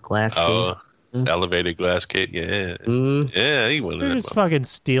and with glass case. Oh, elevated glass cake. Yeah, Mm. yeah. He went They're in. just fucking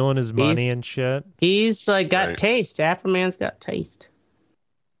stealing his money He's- and shit. He's like got Right. taste. Afro Man's got taste.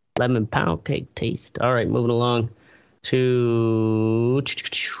 Lemon pound cake taste. All right, moving along to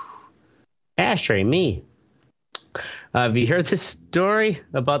Ashtray, me. Have you heard this story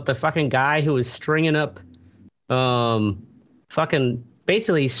about the fucking guy who was stringing up, fucking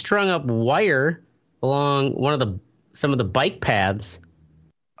basically he strung up wire along some of the bike paths.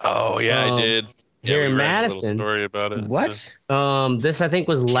 Oh yeah, I Um, did. here we in read a little Madison. story about it. What? This I think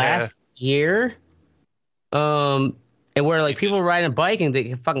was last year. And where like people were riding a bike and they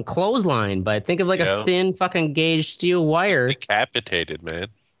get fucking clothesline, but think of like Yeah. a thin fucking gauge steel wire. Decapitated, man.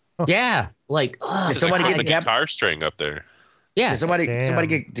 Yeah, like Did somebody get There's a decap- car string up there. yeah. Did somebody Damn.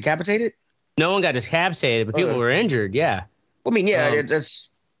 get decapitated? No one got decapitated, but people Oh. were injured. Yeah, Well, I mean, yeah, Um, that's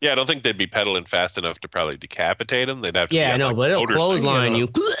Yeah, I don't think they'd be pedaling fast enough to probably decapitate them. They'd have to. yeah, be I on, know, like, but it'll motorcycle. clothesline you.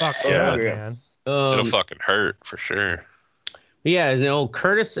 Fuck Yeah. yeah, Yeah. man. It'll fucking hurt for sure. Yeah, as an old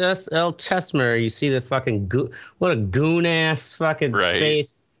Curtis S. L. Chesmer, you see the fucking what a goon ass fucking Right.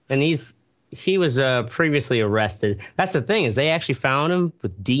 face, and he was previously arrested. That's the thing is they actually found him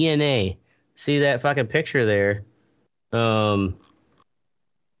with DNA. See that fucking picture there?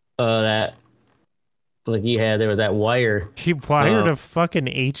 That like you had there with that wire. He wired Uh, a fucking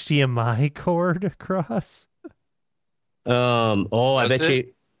HDMI cord across. I Was bet it?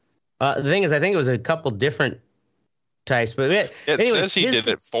 you. The thing is, I think it was a couple different types, but It anyways, says he his did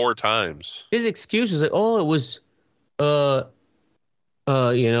it ex- 4 times. His excuse was like, "Oh, it was,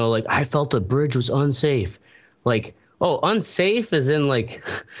 you know, like I felt the bridge was unsafe." Like, oh, unsafe is in like,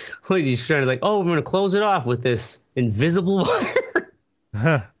 like he's trying to like, oh, we're gonna close it off with this invisible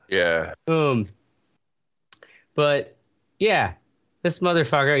wire. Yeah. But But yeah, this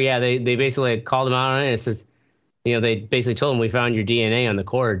motherfucker. Yeah, they basically called him out on it. It says, they basically told him we found your DNA on the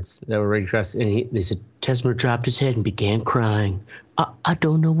cords that were rigged across. And they said Tesmer dropped his head and began crying. I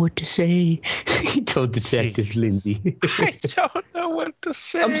don't know what to say. He told Detective Lindsay. I don't know what to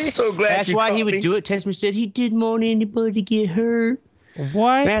say. I'm so glad That's you why he called would me. do it. Tesmer said he didn't want anybody to get hurt.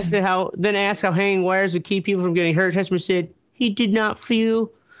 What? Asked how hanging wires would keep people from getting hurt. Tesmer said he did not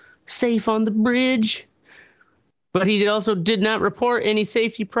feel safe on the bridge, but he also did not report any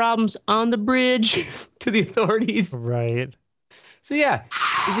safety problems on the bridge to the authorities. Right. So yeah,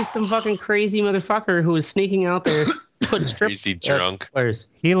 he's just some fucking crazy motherfucker who was sneaking out there putting strip Crazy drunk. wires.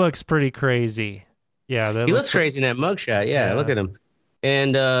 He looks pretty crazy. Yeah, that He looks crazy in that mugshot. Yeah, look at him.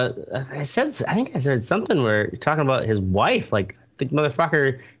 And I think I said something where talking about his wife. Like, the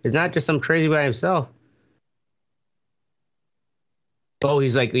motherfucker is not just some crazy by himself. Oh,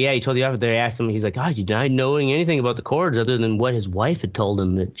 he's like, yeah, he told the officer. They asked him. He's like, he denied knowing anything about the cords other than what his wife had told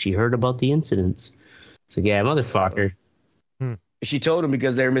him that she heard about the incidents. It's like, yeah, motherfucker. She told him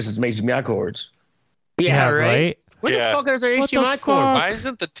because they were Mrs. HDMI cords. Yeah, right. Where Yeah. the fuck is our What the HDMI cord? Why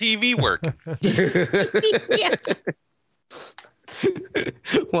isn't the TV working?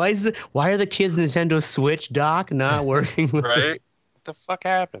 Why are the kids' Nintendo Switch dock not working? Right? What the fuck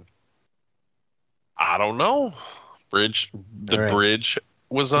happened? I don't know. The bridge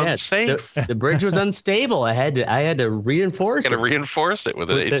was unsafe. The bridge was unstable. I had to reinforce Gotta it reinforce it with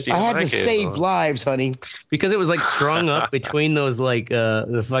an With the- HDMI I had to cable. save lives, honey. because it was like strung up between those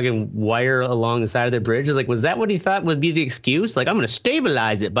the fucking wire along the side of the bridge. It's like, was that what he thought would be the excuse? Like, I'm gonna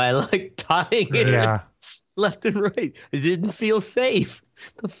stabilize it by like tying it Yeah. left and right. It didn't feel safe.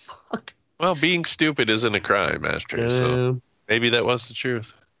 The fuck. Well, being stupid isn't a crime, Master. So maybe that was the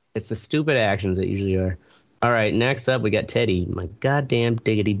truth. It's the stupid actions that usually are. All right, next up we got Teddy. My goddamn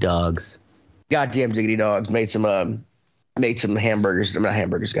diggity dogs. Goddamn diggity dogs. Made some hamburgers. Not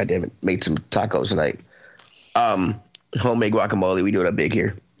hamburgers, goddamn it. Made some tacos tonight. Homemade guacamole. We do it up big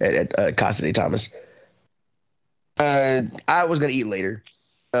here at Casa de Thomas. I was gonna eat later.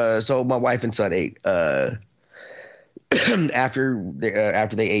 So my wife and son ate. After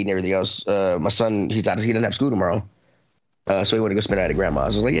they ate and everything else, my son, he didn't have school tomorrow. So he wanted to go spend the night at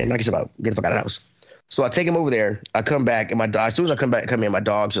grandma's. I was like, yeah, knock yourself out. Get the fuck out of the house. So I take him over there. I come back, and as soon as I come in, my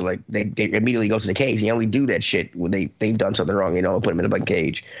dogs are like, they immediately go to the cage. You only do that shit when they've done something wrong, put them in the fucking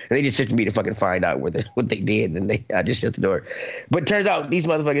cage. And they just sit for me to fucking find out what they did, and I just shut the door. But it turns out these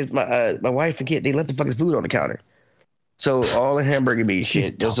motherfuckers, my wife and kid, they left the fucking food on the counter. So all the hamburger meat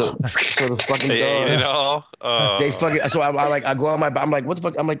shit. So the fucking They dog. ate it all. They fucking. So I go on I'm like, what the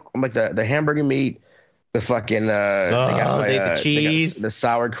fuck? I'm like the hamburger meat, the fucking. They got the cheese, the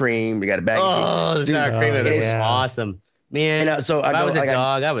sour cream. We got a bag of Oh, the cheese. sour cream it is is awesome, man. And, so if I I go- was a like, I-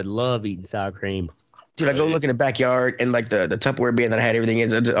 dog, I would love eating sour cream. Dude, I go look in the backyard and like the Tupperware bin that I had everything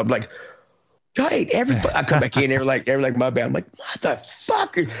in. I'm like, y'all ate everybody. I come back in, they were like, my bad. I'm like,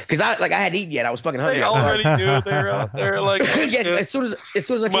 motherfucker, because I hadn't eaten yet. I was fucking hungry. They already knew they were out there. Like, yeah, as soon as I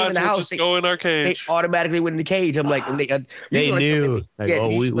came might in as the well house, just go in our they cage. automatically went in the cage. I'm like, They usually when I come knew. in- Like, yeah, oh,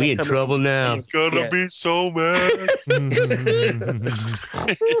 usually when we I in come trouble now. He's gonna Yeah. be so mad.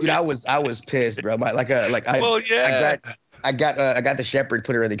 Dude, I was pissed, bro. Well, yeah. I got the shepherd,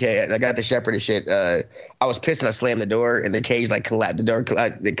 put her in the cage. I got the shepherd and shit. I was pissed and I slammed the door and the cage collapsed. The door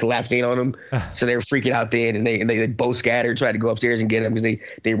they collapsed in on them, so they were freaking out then and they both scattered, tried to go upstairs and get him because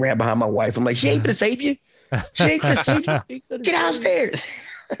they ran behind my wife. I'm like, she ain't gonna save you. She ain't gonna save you. Get downstairs.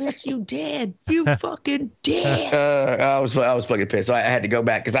 Yes, you dead. You fucking dead. I was fucking pissed. So I had to go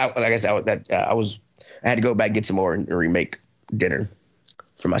back because I had to go back and get some more and remake dinner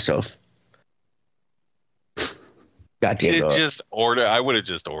for myself. Goddamn dog. I would have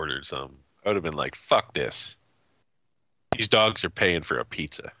just ordered some. I would have been like, fuck this. These dogs are paying for a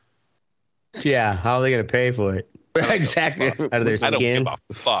pizza. Yeah, how are they gonna pay for it? Exactly. Out of their I don't skin? give a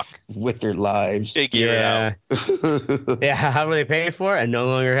fuck. With their lives. Figure it out. Yeah, how do they pay for it? I no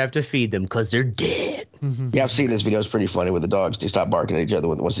longer have to feed them because they're dead. Yeah, I've seen this video. It's pretty funny with the dogs. They stop barking at each other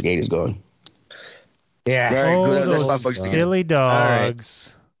once the gate is gone. Yeah. All right, Oh, good. That's those my folks. silly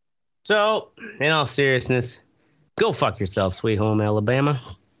dogs. So, in all seriousness, go fuck yourself, sweet home Alabama.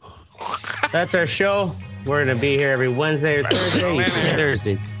 That's our show. We're going to be here every Wednesday or Thursday. Usually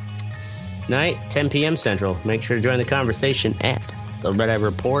Thursdays night, 10 p.m. Central. Make sure to join the conversation at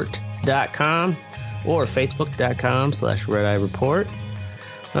theredeyereport.com or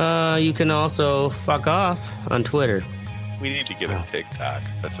facebook.com/redeyereport. You can also fuck off on Twitter. We need to get a TikTok.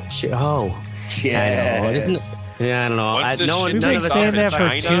 That's a Oh, Yeah. I know. I don't know. Once this No one, shit We've none been of us takes saying off that in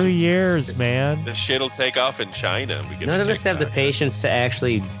for China. 2 years, man. the shit'll take off in China. We get None a of us have the TikTok. patience to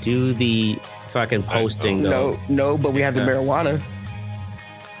actually do the fucking posting though. No, but we have the marijuana.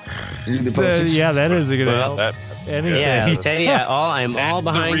 Yeah, that is a good Well, help. Anything. Yeah, Teddy, I'm all That's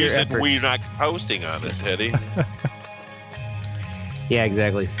the behind your reason efforts. we're not posting on it, Teddy. Yeah,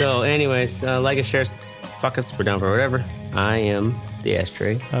 exactly. So, anyways, like and share, fuck us, we're down for whatever. I am the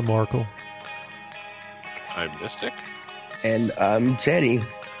Ashtray. I'm Oracle. I'm Mystic. And I'm Teddy.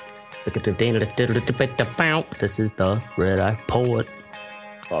 This is the Red Eye Poet.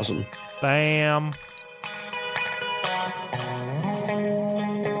 Awesome. Bam.